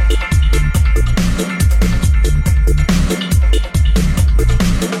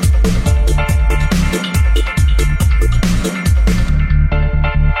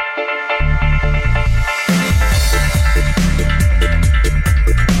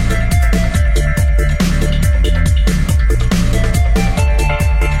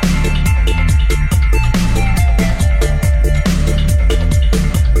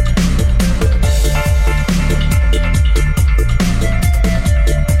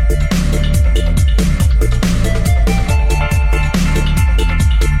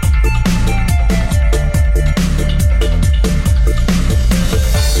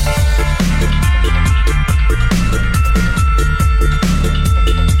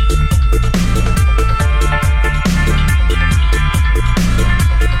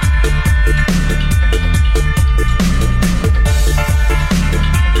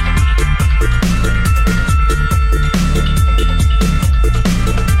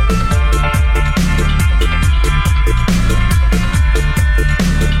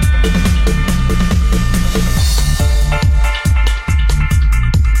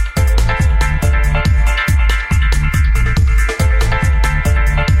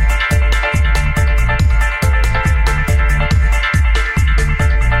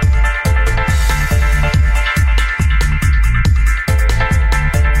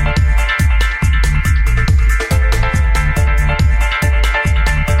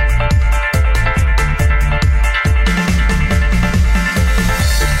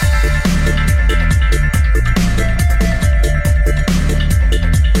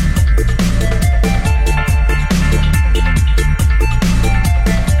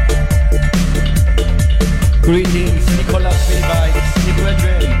 Greetings, Nicolas Vivides, the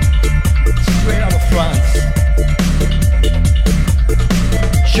brethren, straight out of France.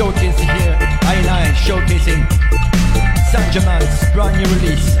 Showcasing here, I showcasing Sanjaman's brand new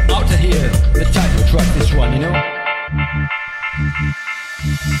release, Out of Here, the title track, this one, you know?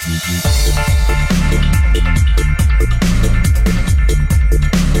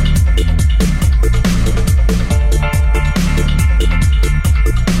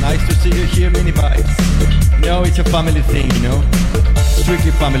 Nice to see you here, Mini Vibes. No, it's a family thing, you know?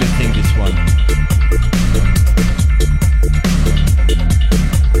 Strictly family thing, this one.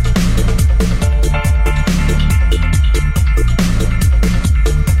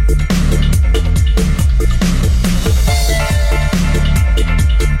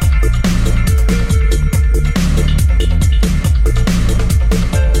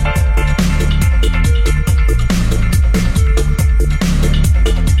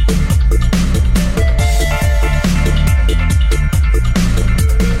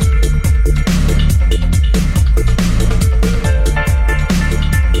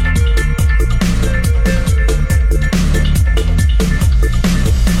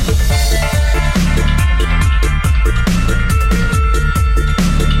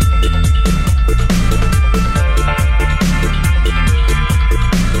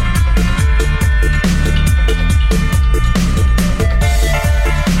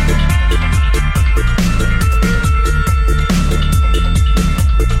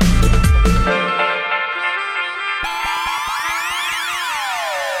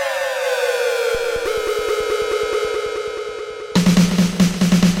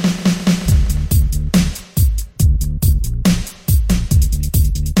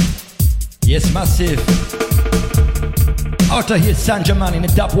 Yes, massive. Out of Here, Sanjaman in a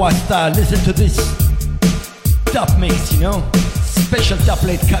dub-wise style. Listen to this dub mix, you know? Special dub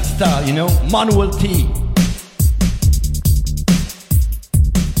late cut style, you know? Manual T.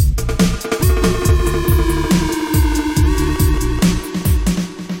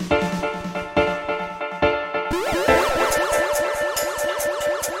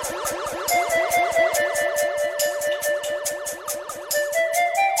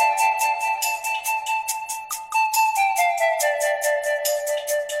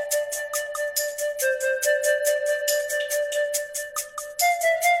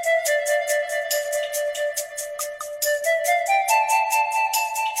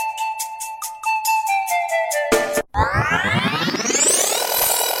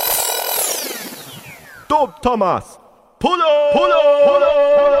 Dub Thomas. Pull up, pull up, pull up,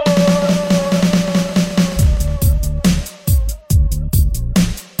 pull up.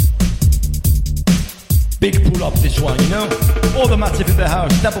 Big pull up this one, you know? All the massive in the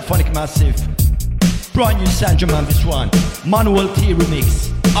house, Dubophonic massive. Brand new Sandra Man this one. Manuel T remix.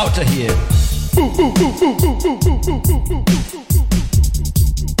 Out of here.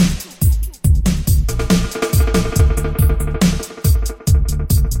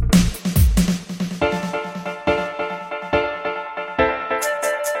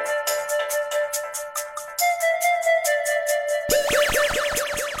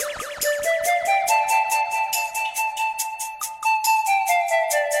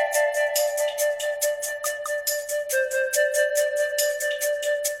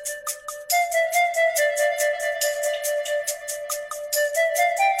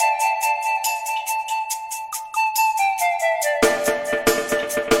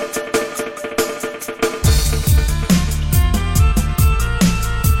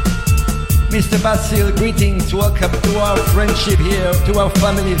 Mr. Basil, greetings, welcome to our friendship here, to our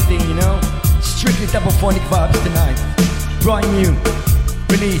family thing, you know? Strictly Dubophonic vibes tonight. Brand new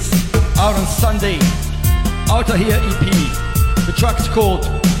release, out on Sunday. Outta Here EP. The track's called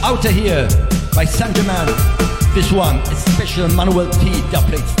Outta Here by Sandra Man. This one is special Manuel T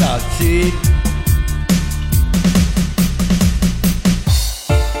dubplate style, see?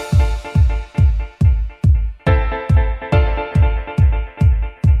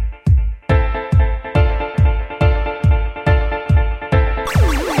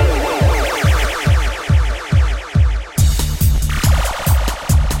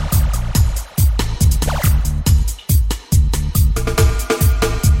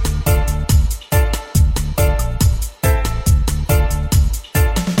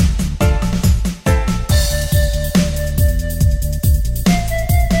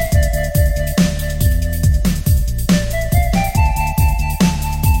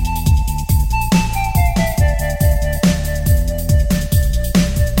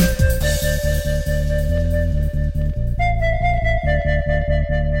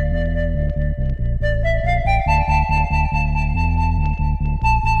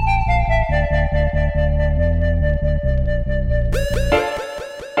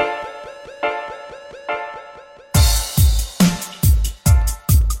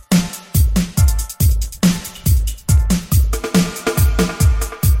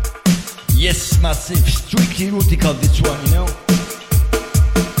 Yes, massive, strictly rootical this one, you know?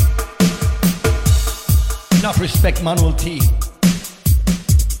 Enough respect, Manuel T.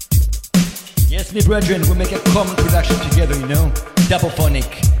 Yes, me brethren, we make a common production together, you know?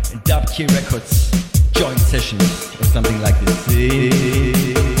 Dubophonic and Dub Key Records, joint sessions, or something like this.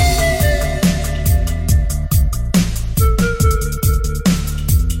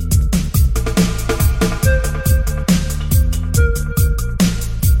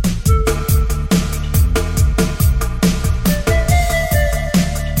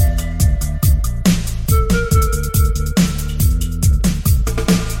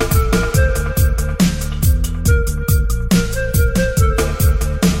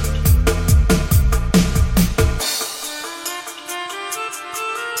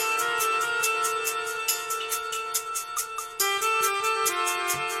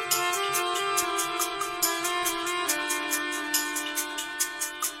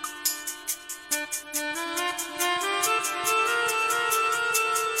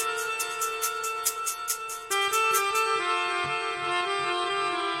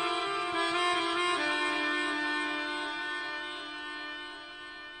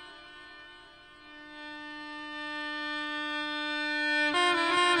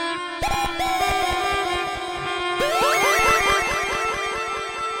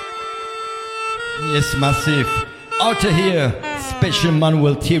 Yes, massive. Outta Here, special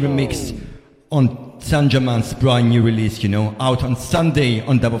Manuel T remix on Sandra Man's brand new release, you know, out on Sunday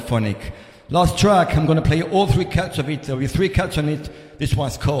on Dubophonic. Last track, I'm gonna play all three cuts of it. There'll be three cuts on it. This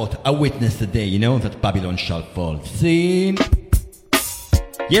one's called I Witness the Day, you know, that Babylon shall fall. See?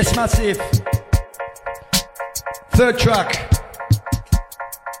 Yes, massive. Third track.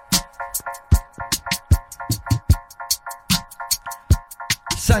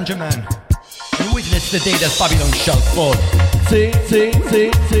 Sandra Man. And witness the day that Babylon shall fall. See, see,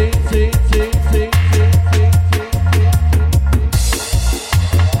 see, see, see, see, see,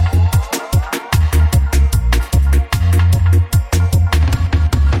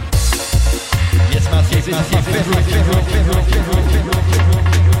 yes, massive,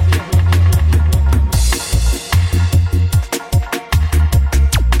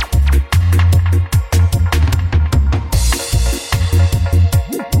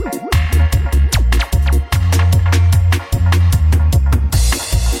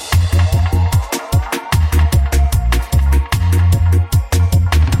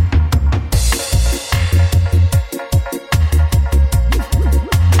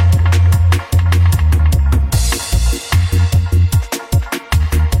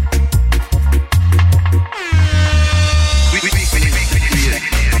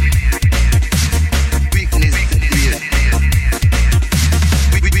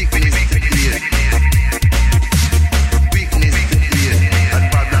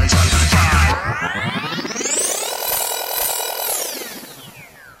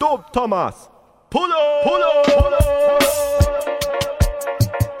 Thomas. Pull up, pull up, pull up.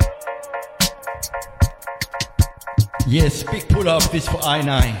 Yes, big pull up this for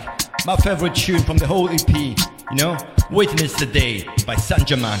I9. My favorite tune from the whole EP, you know? Witness the Day by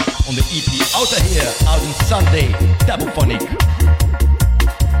Sanjaman on the EP Out of Here, out on Sunday, Dubophonic.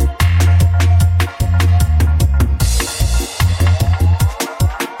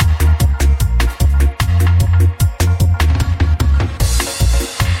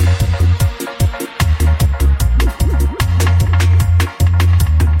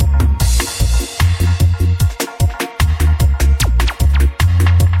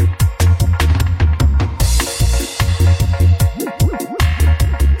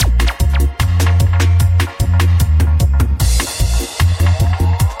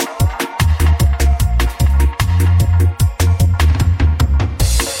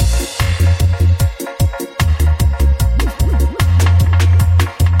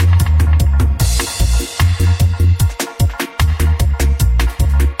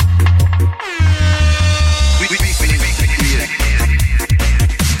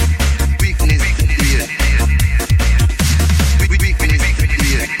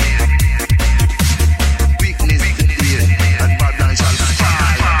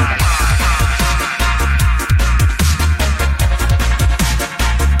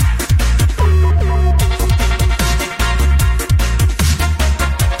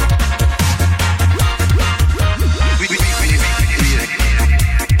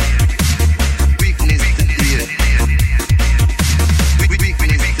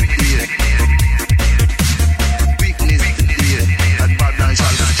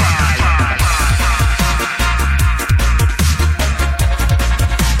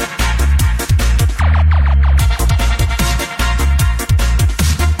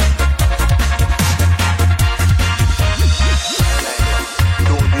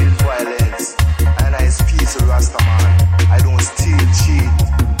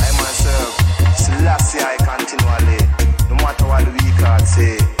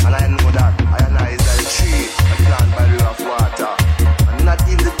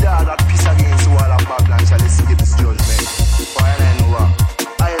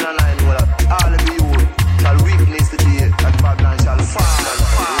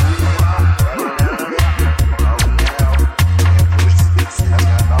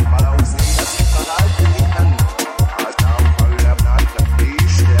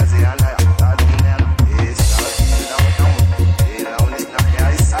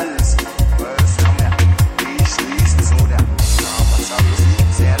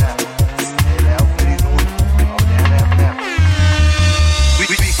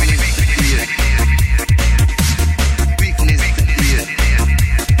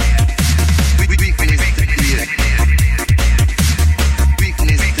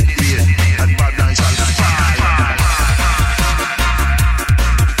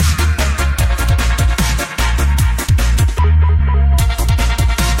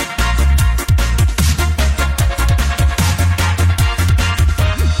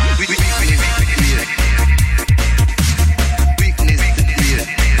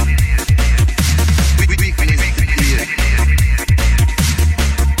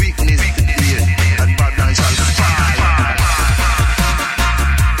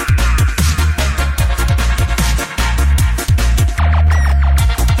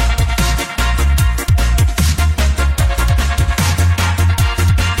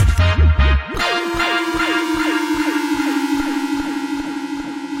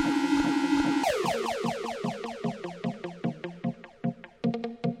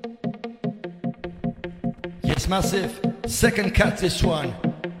 Massive, second cut this one.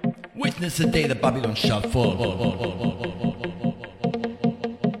 Witness the day the Babylon shall fall.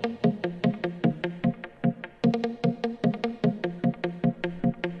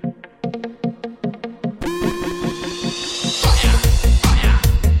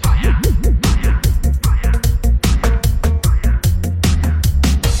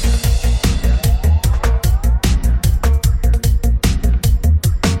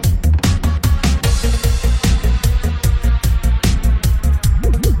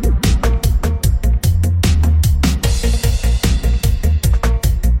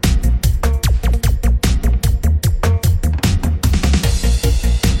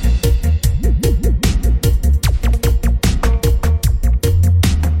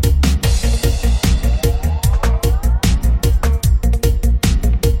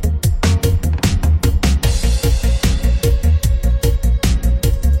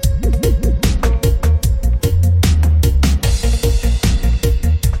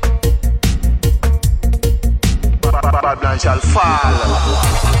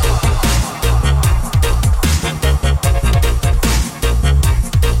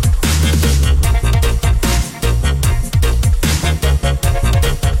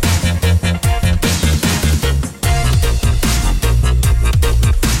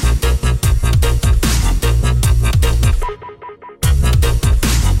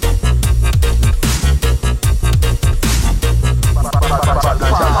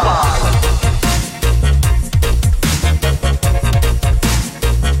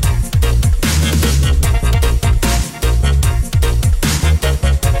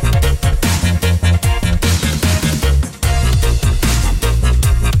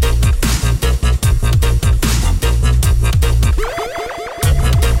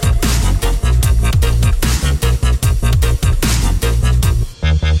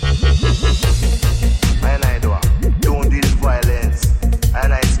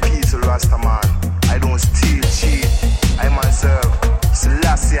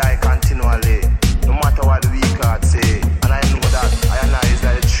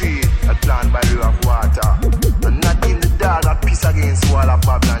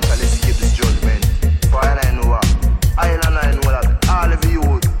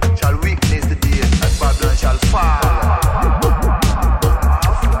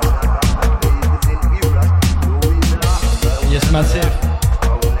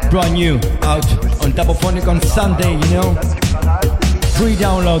 brand new, out on Dubophonic on Sunday, you know. Free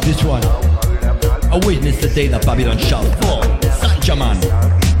download this one. I witness the day that Babylon shall fall. Sancha man.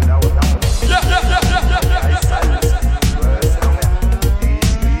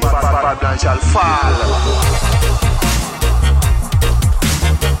 Babylon shall fall.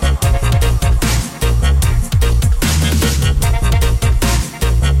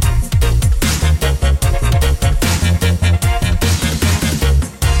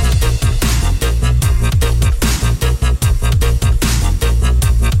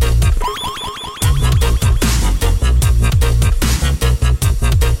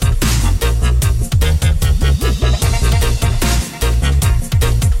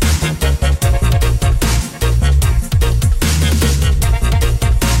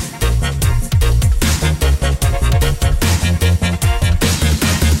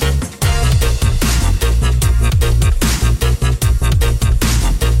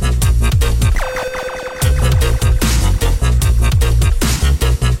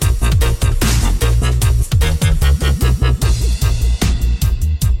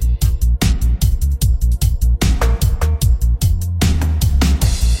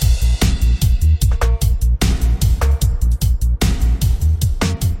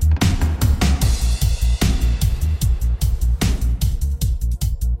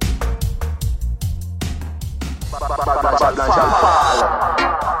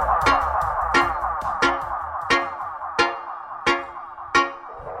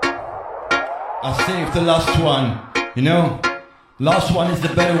 I saved the last one, you know. Last one is the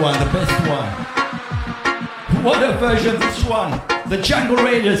better one, the best one. What a version this one. The Jungle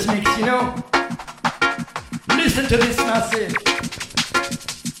Raiders mix, you know. Listen to this massive.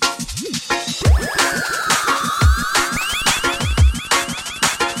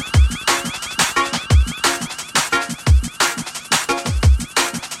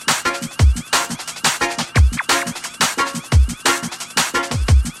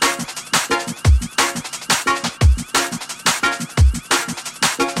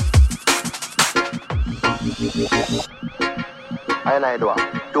 I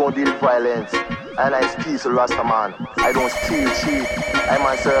don't deal with violence. And I peace with Rasta man. I don't steal, cheat. I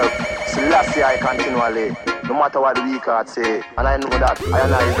myself, Selassie I continually. No matter what the weak heart say. And I know that I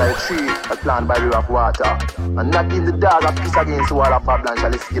is like a tree, a plant by river of water. And not even the dog of peace against the wall of Babylon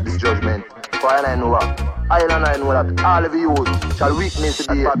shall escape this judgment. For I know that. I know that all of you shall witness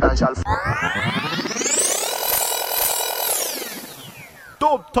the day and shall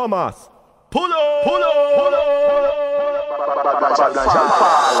Dub Thomas. Pull up, pull up, pull up.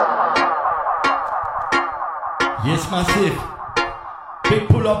 Yes, massive. Big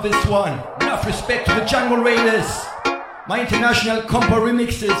pull up this one. Enough respect to the Jungle Raiders. My international compo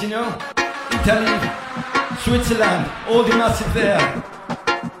remixes, you know. Italy, Switzerland, all the massive there.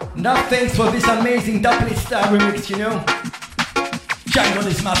 Enough thanks for this amazing double style remix, you know. Jungle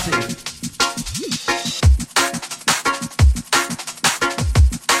is massive.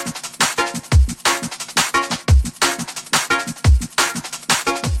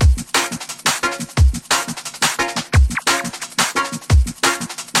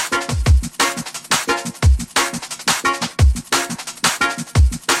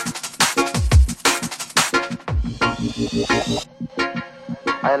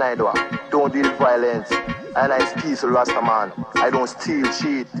 And I don't deal with violence. And I peace with Rasta man. I don't steal,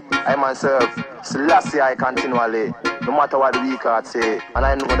 cheat. I myself, Selassie I continually. No matter what the weak heart say. And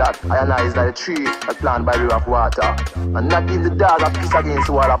I know that I is like a tree, a plant by river of water. And not even the dog of peace against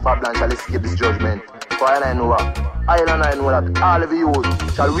the wall of Babylon shall escape this judgment. For I know that. I know that all of you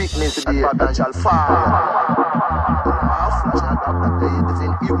shall witness the day and shall fall.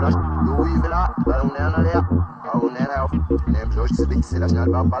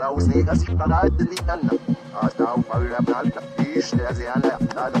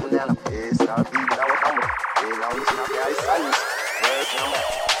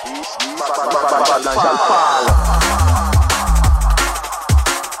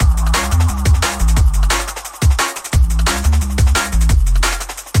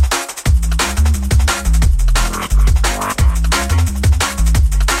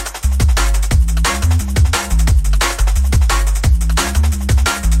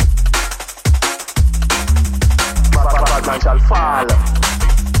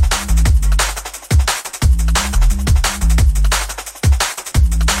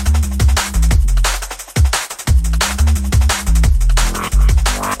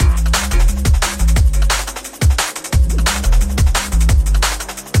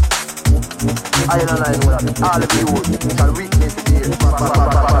 I know that all of you shall witness the day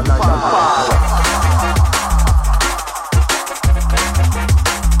Babylon shall fall.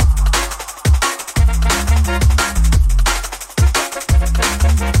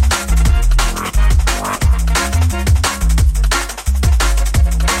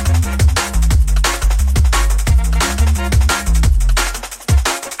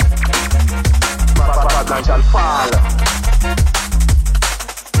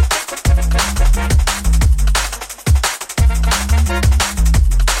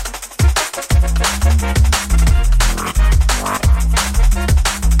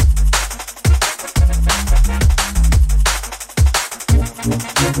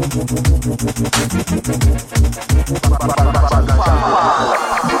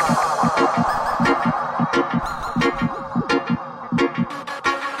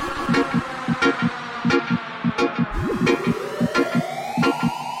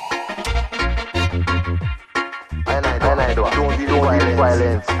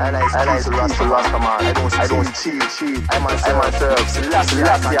 And I speak to Rastaman. I don't cheat. I myself, Selassie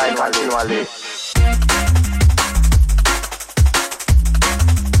I continually.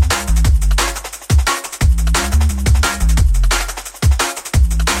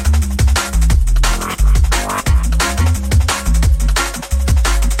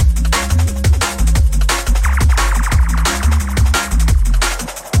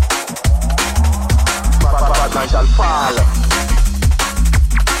 Batman shall fall.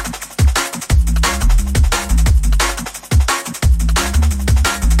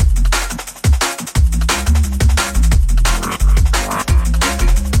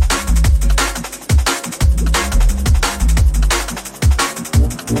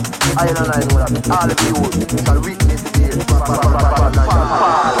 I know that all of you shall witness this. Batman shall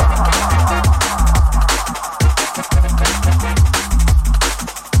fall.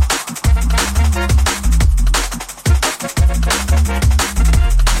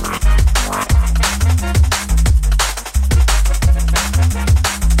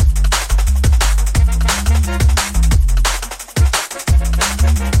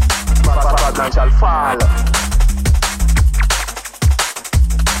 Batman shall fall.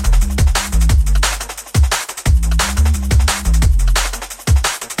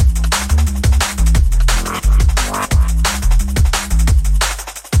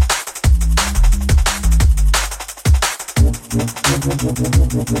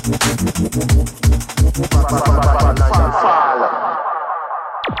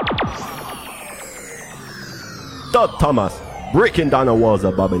 Doug Thomas, breaking down the walls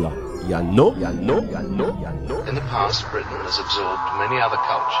of Babylon. You know. In the past, Britain has absorbed many other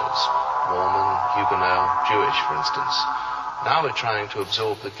cultures, Mormon, Huguenot, Jewish, for instance. Now we're trying to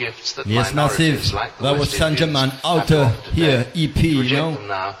absorb the gifts that Yes, Massive. like the That was West Sanjaman Indians Outer have offered here, today. EP, you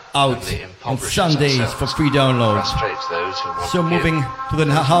know, out on Sundays for free download. Frustrates those who want So to moving give. to the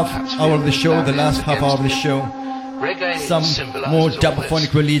half hour of the show, the last half hour of the show. Reggae Some symbolizes more all Dubophonic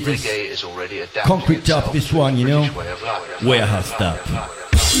this. releases. Reggae is already adapting Concrete top, itself this to one, the you know. British way of life. Warehouse stop.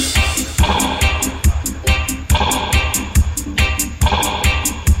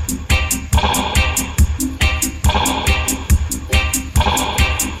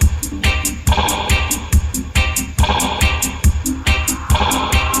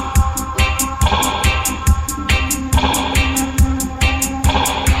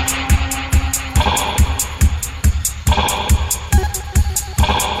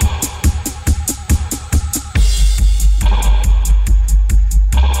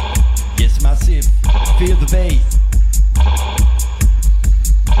 Feel the bass.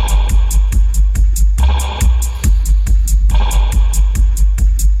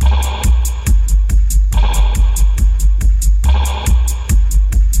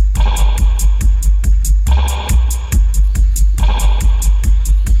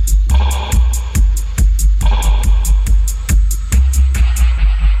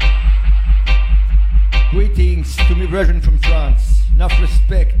 Greetings to me brethren from France. Enough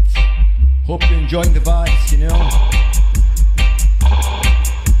respect. Hope you're enjoying the vibes, you know.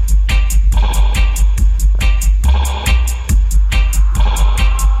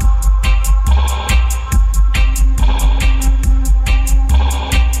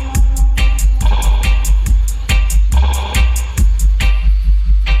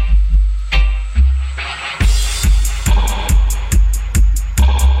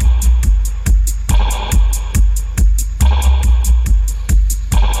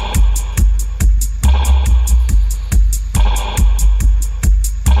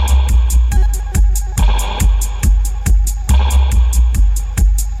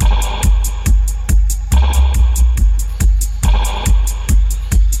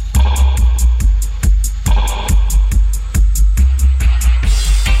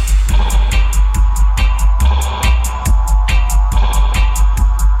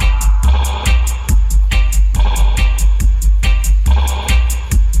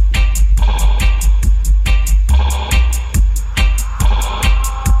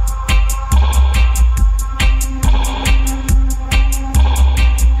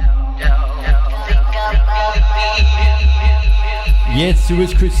 Yes,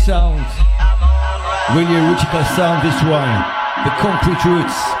 Swiss Chris sound. Really original sound, this one. The Concrete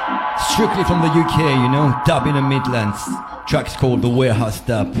Roots. Strictly from the UK, you know. Dub in the Midlands. Track's called The Warehouse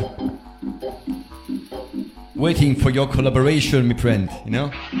Dub. Waiting for your collaboration, my friend, you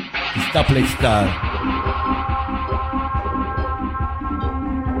know. It's dubplate style.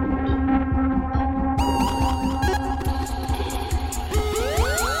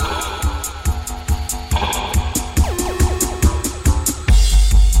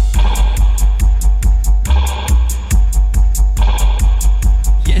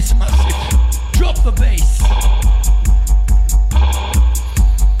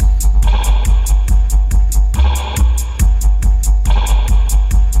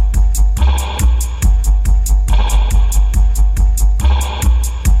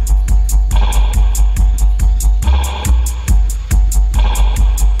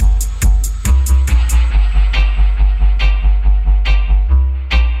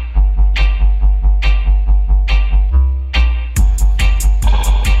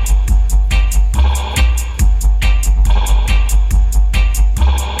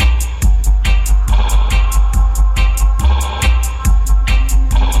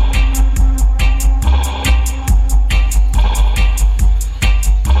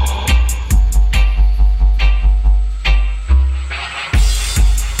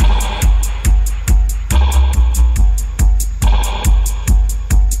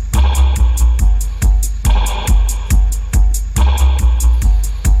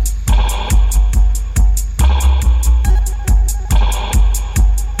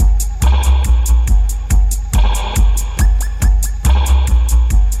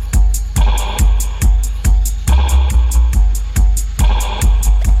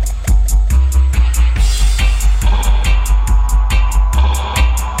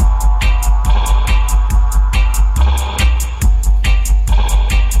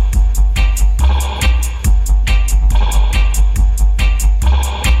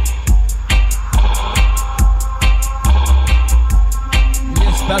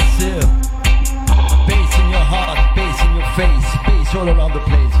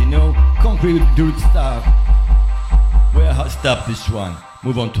 Dude, stop. Well, stop this one.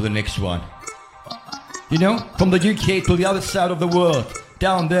 Move on to the next one. You know, from the UK to the other side of the world,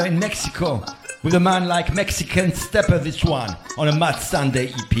 down there in Mexico, with a man like Mexican Stepper, this one, on a Mad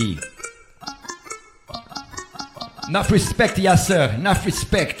Sunday EP. Enough respect, yes sir, enough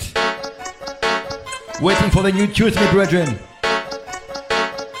respect. Waiting for the new tunes, my brethren.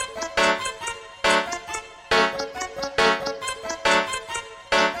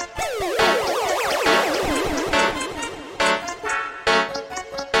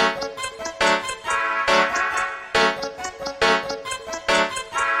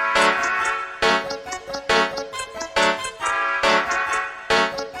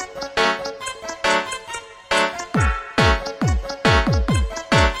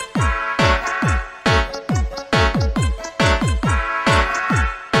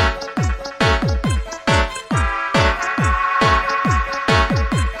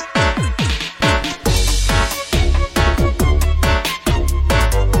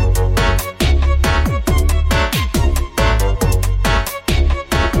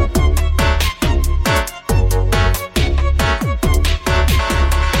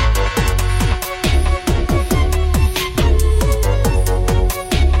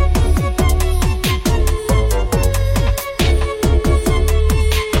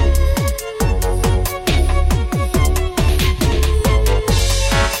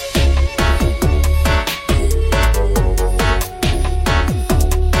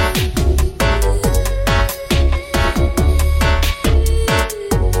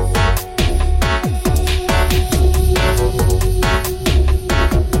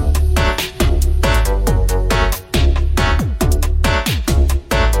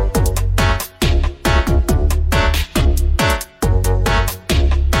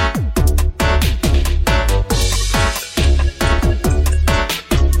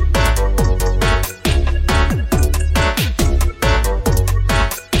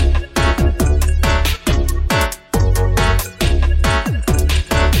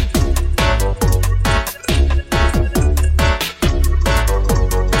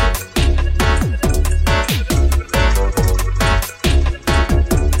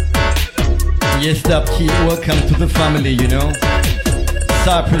 Yes, up key, welcome to the family, you know.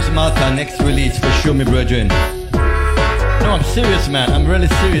 Cyprus, Malta, next release for sure, my brethren. No, I'm serious, man. I'm really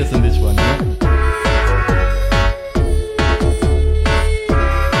serious on this one, you know?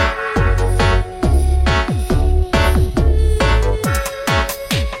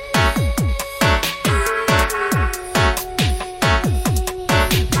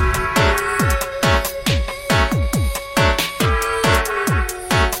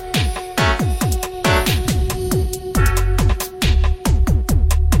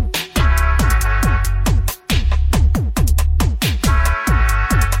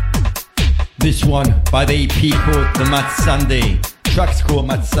 This one by the EP called The Mad Sunday. Tracks called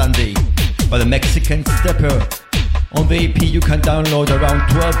Mad Sunday by the Mexican Stepper. On the EP you can download around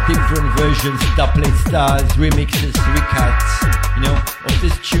 12 different versions, dubplate styles, remixes, recuts, you know, of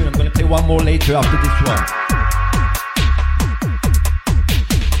this tune. I'm gonna play one more later after this one.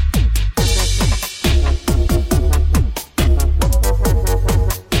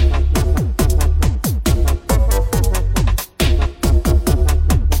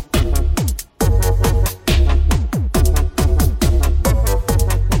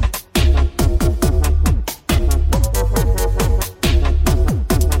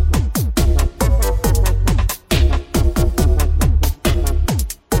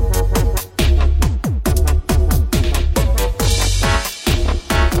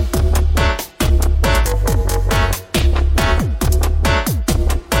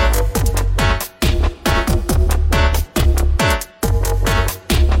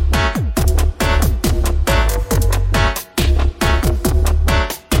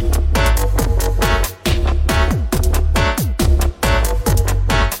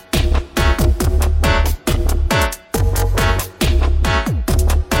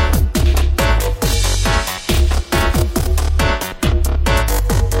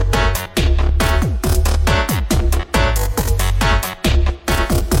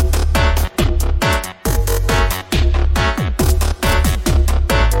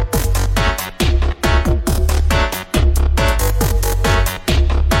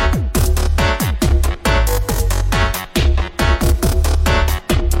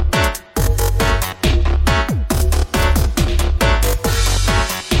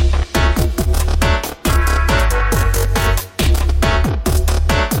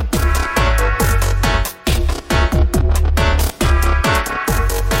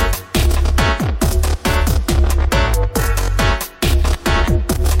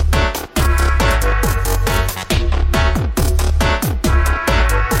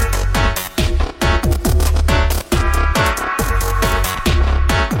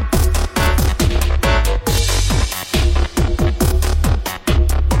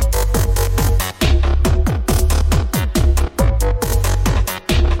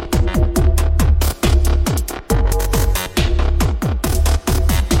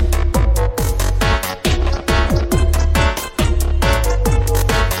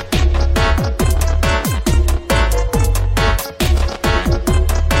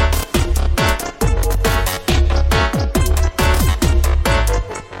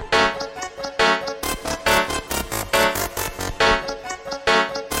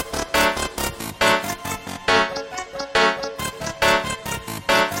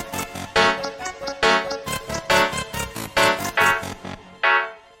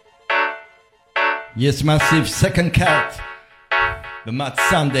 Yes, Massive, second cut. The Mad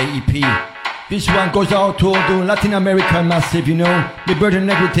Sunday EP. This one goes out to all the Latin American Massive, you know, the Burden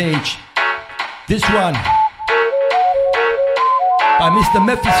Heritage. This one by Mr.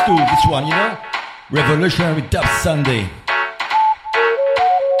 Mephisto, this one, you know, Revolutionary Dub Sunday.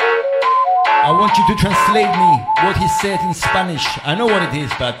 I want you to translate me what he said in Spanish. I know what it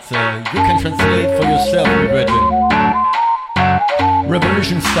is, but you can translate for yourself, my brethren.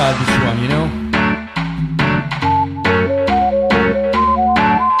 Revolution style, this one, you know.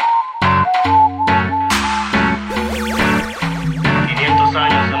 500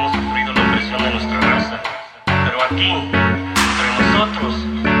 años hemos sufrido la opresión de nuestra raza, pero aquí, entre nosotros,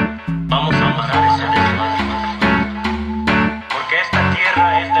 vamos a parar ese desmadre. Porque esta tierra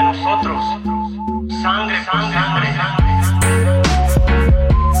es de nosotros. Sangre, sangre, sangre, sangre.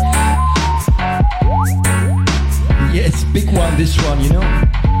 Yes, big one, this one, you know.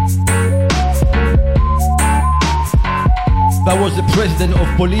 That was the president of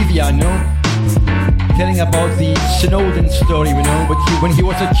Bolivia, you know, telling about the Snowden story, you know, but when he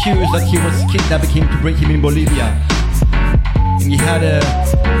was accused that he was kidnapping him to bring him in Bolivia. And he had a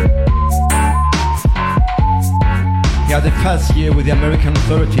fast year with the American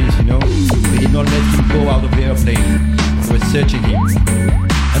authorities, you know. They did not let him go out of the airplane. They were searching him.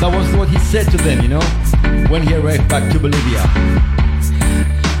 And that was what he said to them, you know, when he arrived back to Bolivia.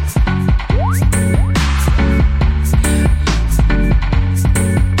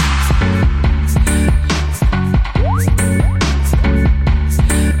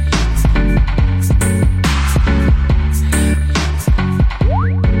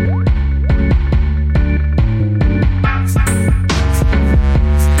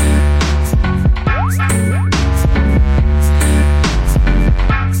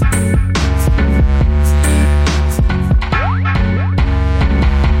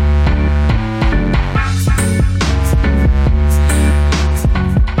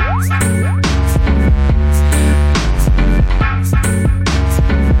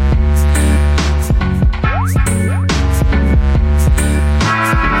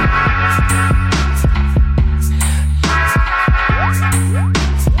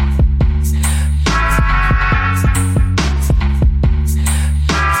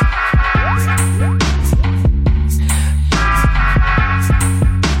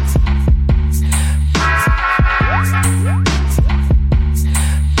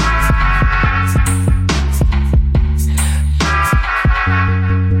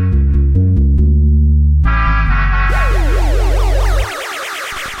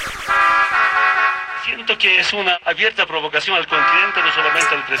 Abierta provocación al continente, no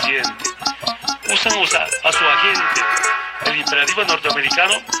solamente al presidente. Usan a su agente, el imperativo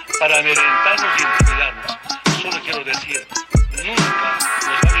norteamericano, para amedrentarnos y intimidarnos. Solo quiero decir, nunca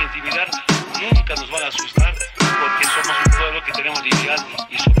nos van a intimidar, nunca nos van a asustar, porque somos un pueblo que tenemos dignidad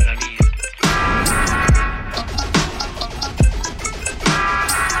y soberanía.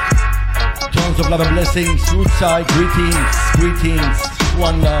 Tons of love and blessings, Woodside, greetings,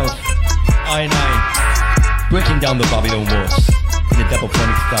 one love, I. Breaking down the Babylon walls in a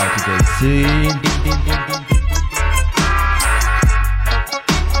Dubophonic style today. See?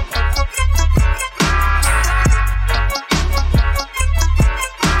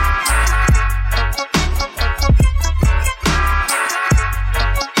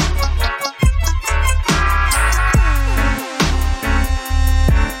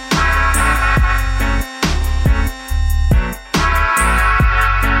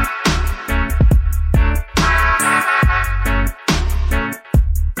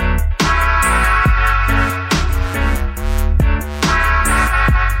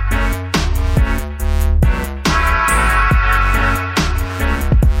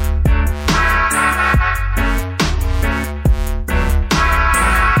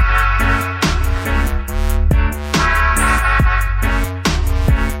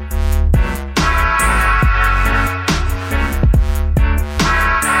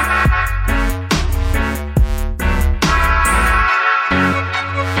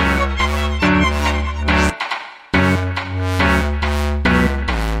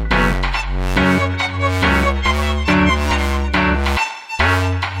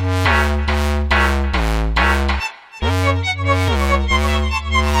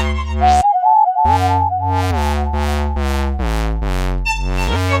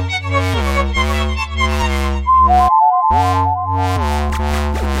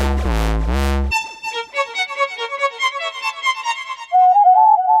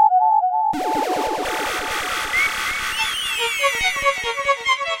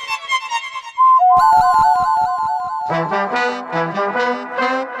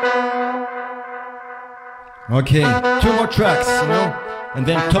 Okay, 2 more tracks, you know, and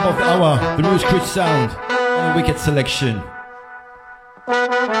then top of the hour, the Roots Crew sound and a wicked selection.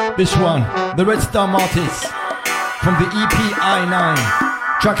 This one, the Red Star Martyrs from the EP I9,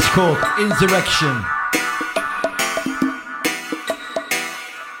 tracks called Insurrection.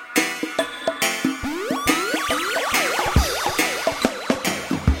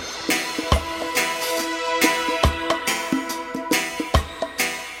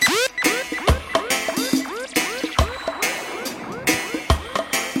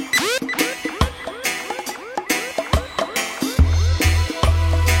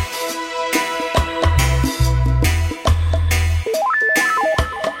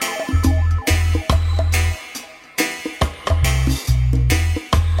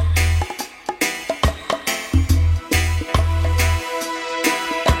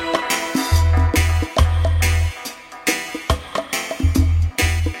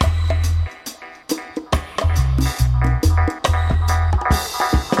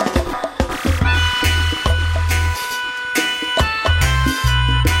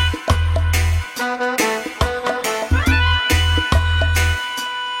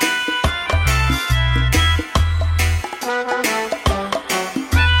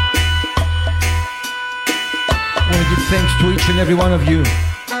 Every one of you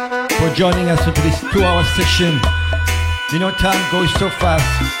for joining us into this 2-hour session. You know, time goes so fast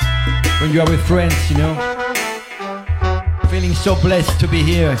when you are with friends, you know. Feeling so blessed to be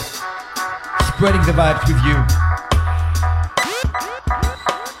here, spreading the vibes with you.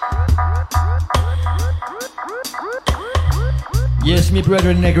 Yes, me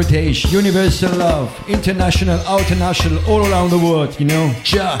brethren, Negrotage, universal love, international, outernational, all around the world, you know.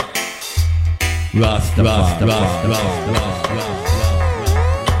 Ja. Rasta, Rasta, Rasta, Rasta, Rasta.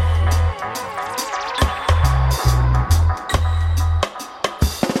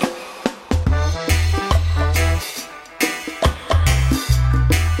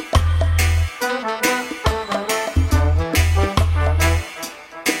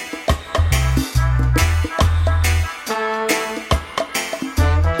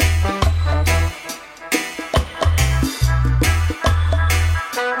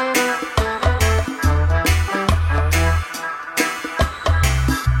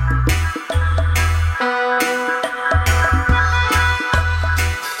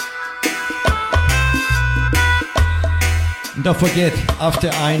 Don't forget, after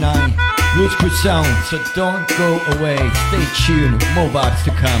I9, Roots Crew sound, so don't go away, stay tuned, more vibes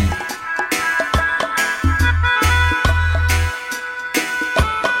to come.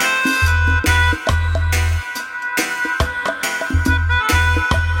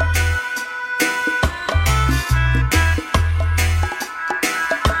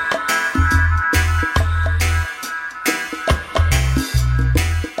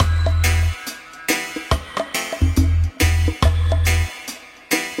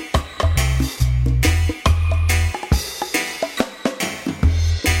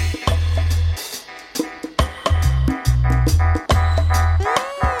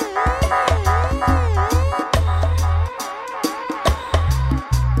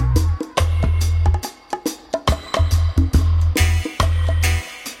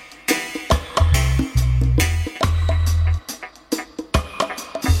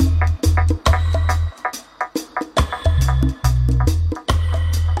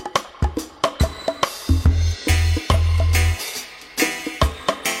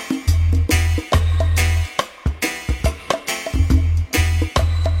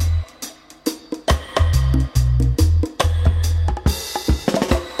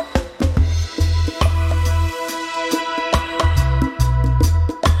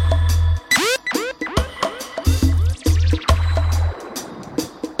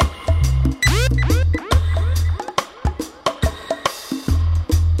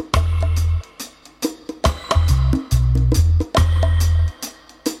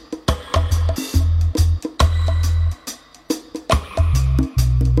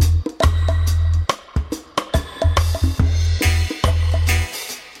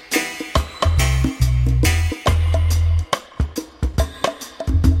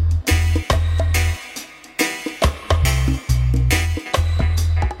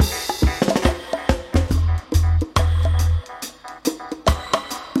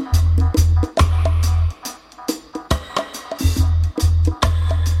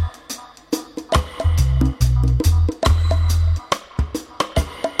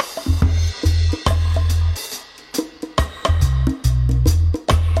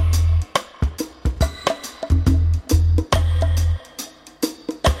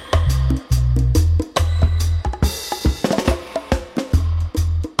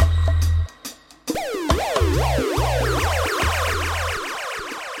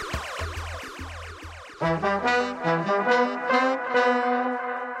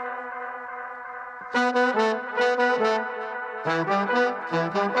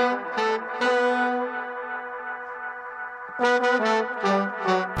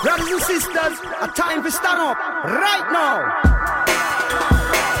 Brothers and sisters, a time to stand up right now.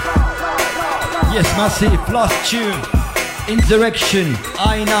 Yes, massive, last tune. Insurrection,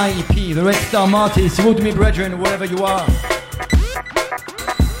 I&I EP, the Red Star Martyrs, salute me brethren, wherever you are.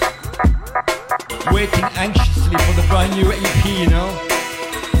 Waiting anxiously for the brand new EP, you know.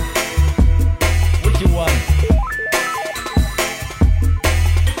 Wicked one.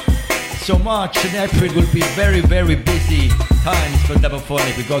 So March and April will be very, very busy times for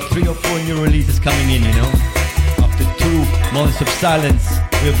Dubophonic. We've got 3 or 4 new releases coming in, you know. After 2 months of silence,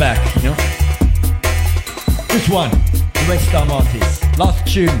 we're back, you know. This one, the Red Star Martyrs. Last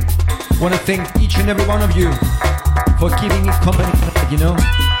tune. Want to thank each and every one of you for keeping me company, you know.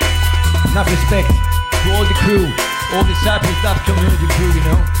 Enough respect to all the crew, all the Cyprus Dub community crew, you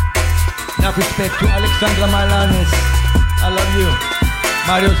know. Enough respect to Alexandra Milanes. I love you.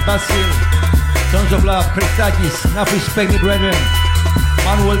 Marios Basil. Tons of love. Christakis. Enough respect, me brethren.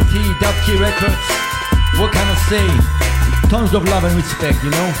 Manuel T. Dub Key Records. What can I say? Tons of love and respect, you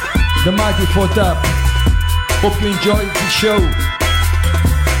know. The mighty for Dub. Hope you enjoyed the show.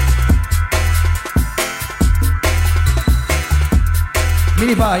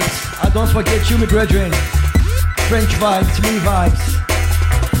 Mini vibes. Don't forget you, my brethren. French vibes, mini vibes.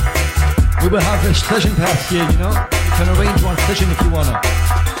 We will have a session pass here, you know. You can arrange one session if you wanna.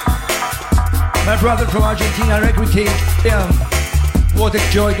 My brother from Argentina, Recruiting. What a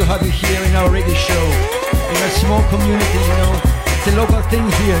joy to have you here in our reggae show. In a small community, you know. It's a local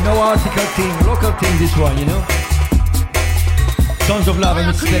thing here, no article thing, local thing this one, you know. Tons of love and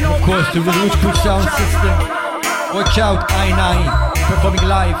respect, of course, to the Roots Crew sound system. Watch out, I&I, performing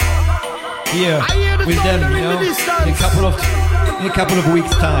live here with them, you know, in a couple of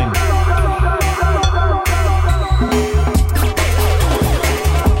weeks' time.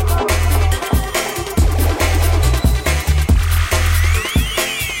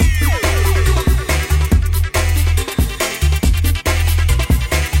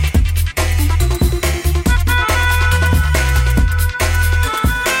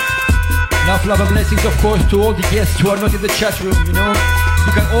 Enough love and blessings, of course, to all the guests who are not in the chat room, you know.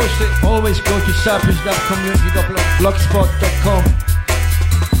 You can also always go to cyprus.community.blogspot.com.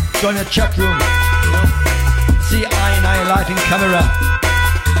 Join the chat room, you know. See I&I live in camera,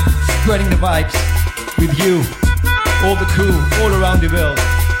 spreading the vibes with you, all the crew, all around the world.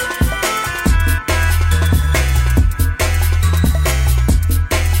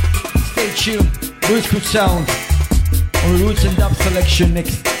 Stay tuned, Roots Crew Sound on Roots and Dub Selection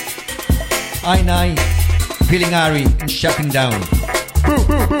next. I&I, Peeling Ari and shutting down.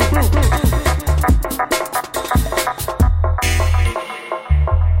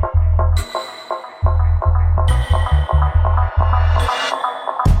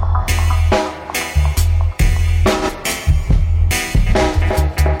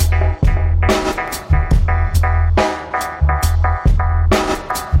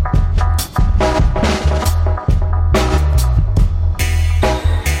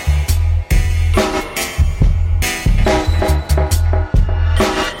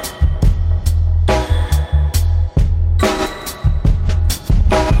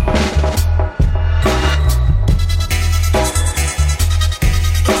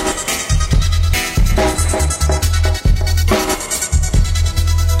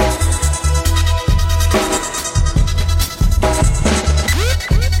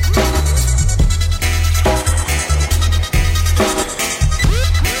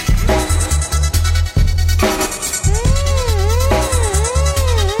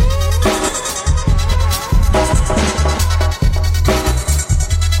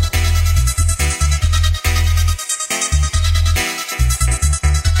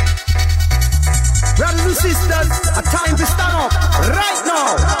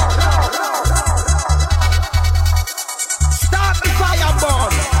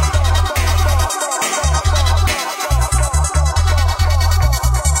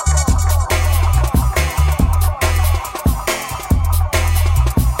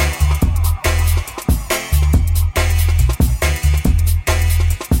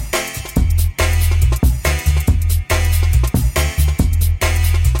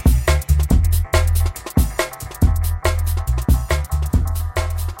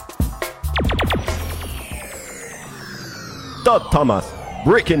 Thomas,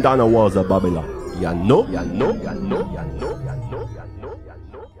 breaking down the walls of Babylon. You know, you know, you know, you know, you know, you know.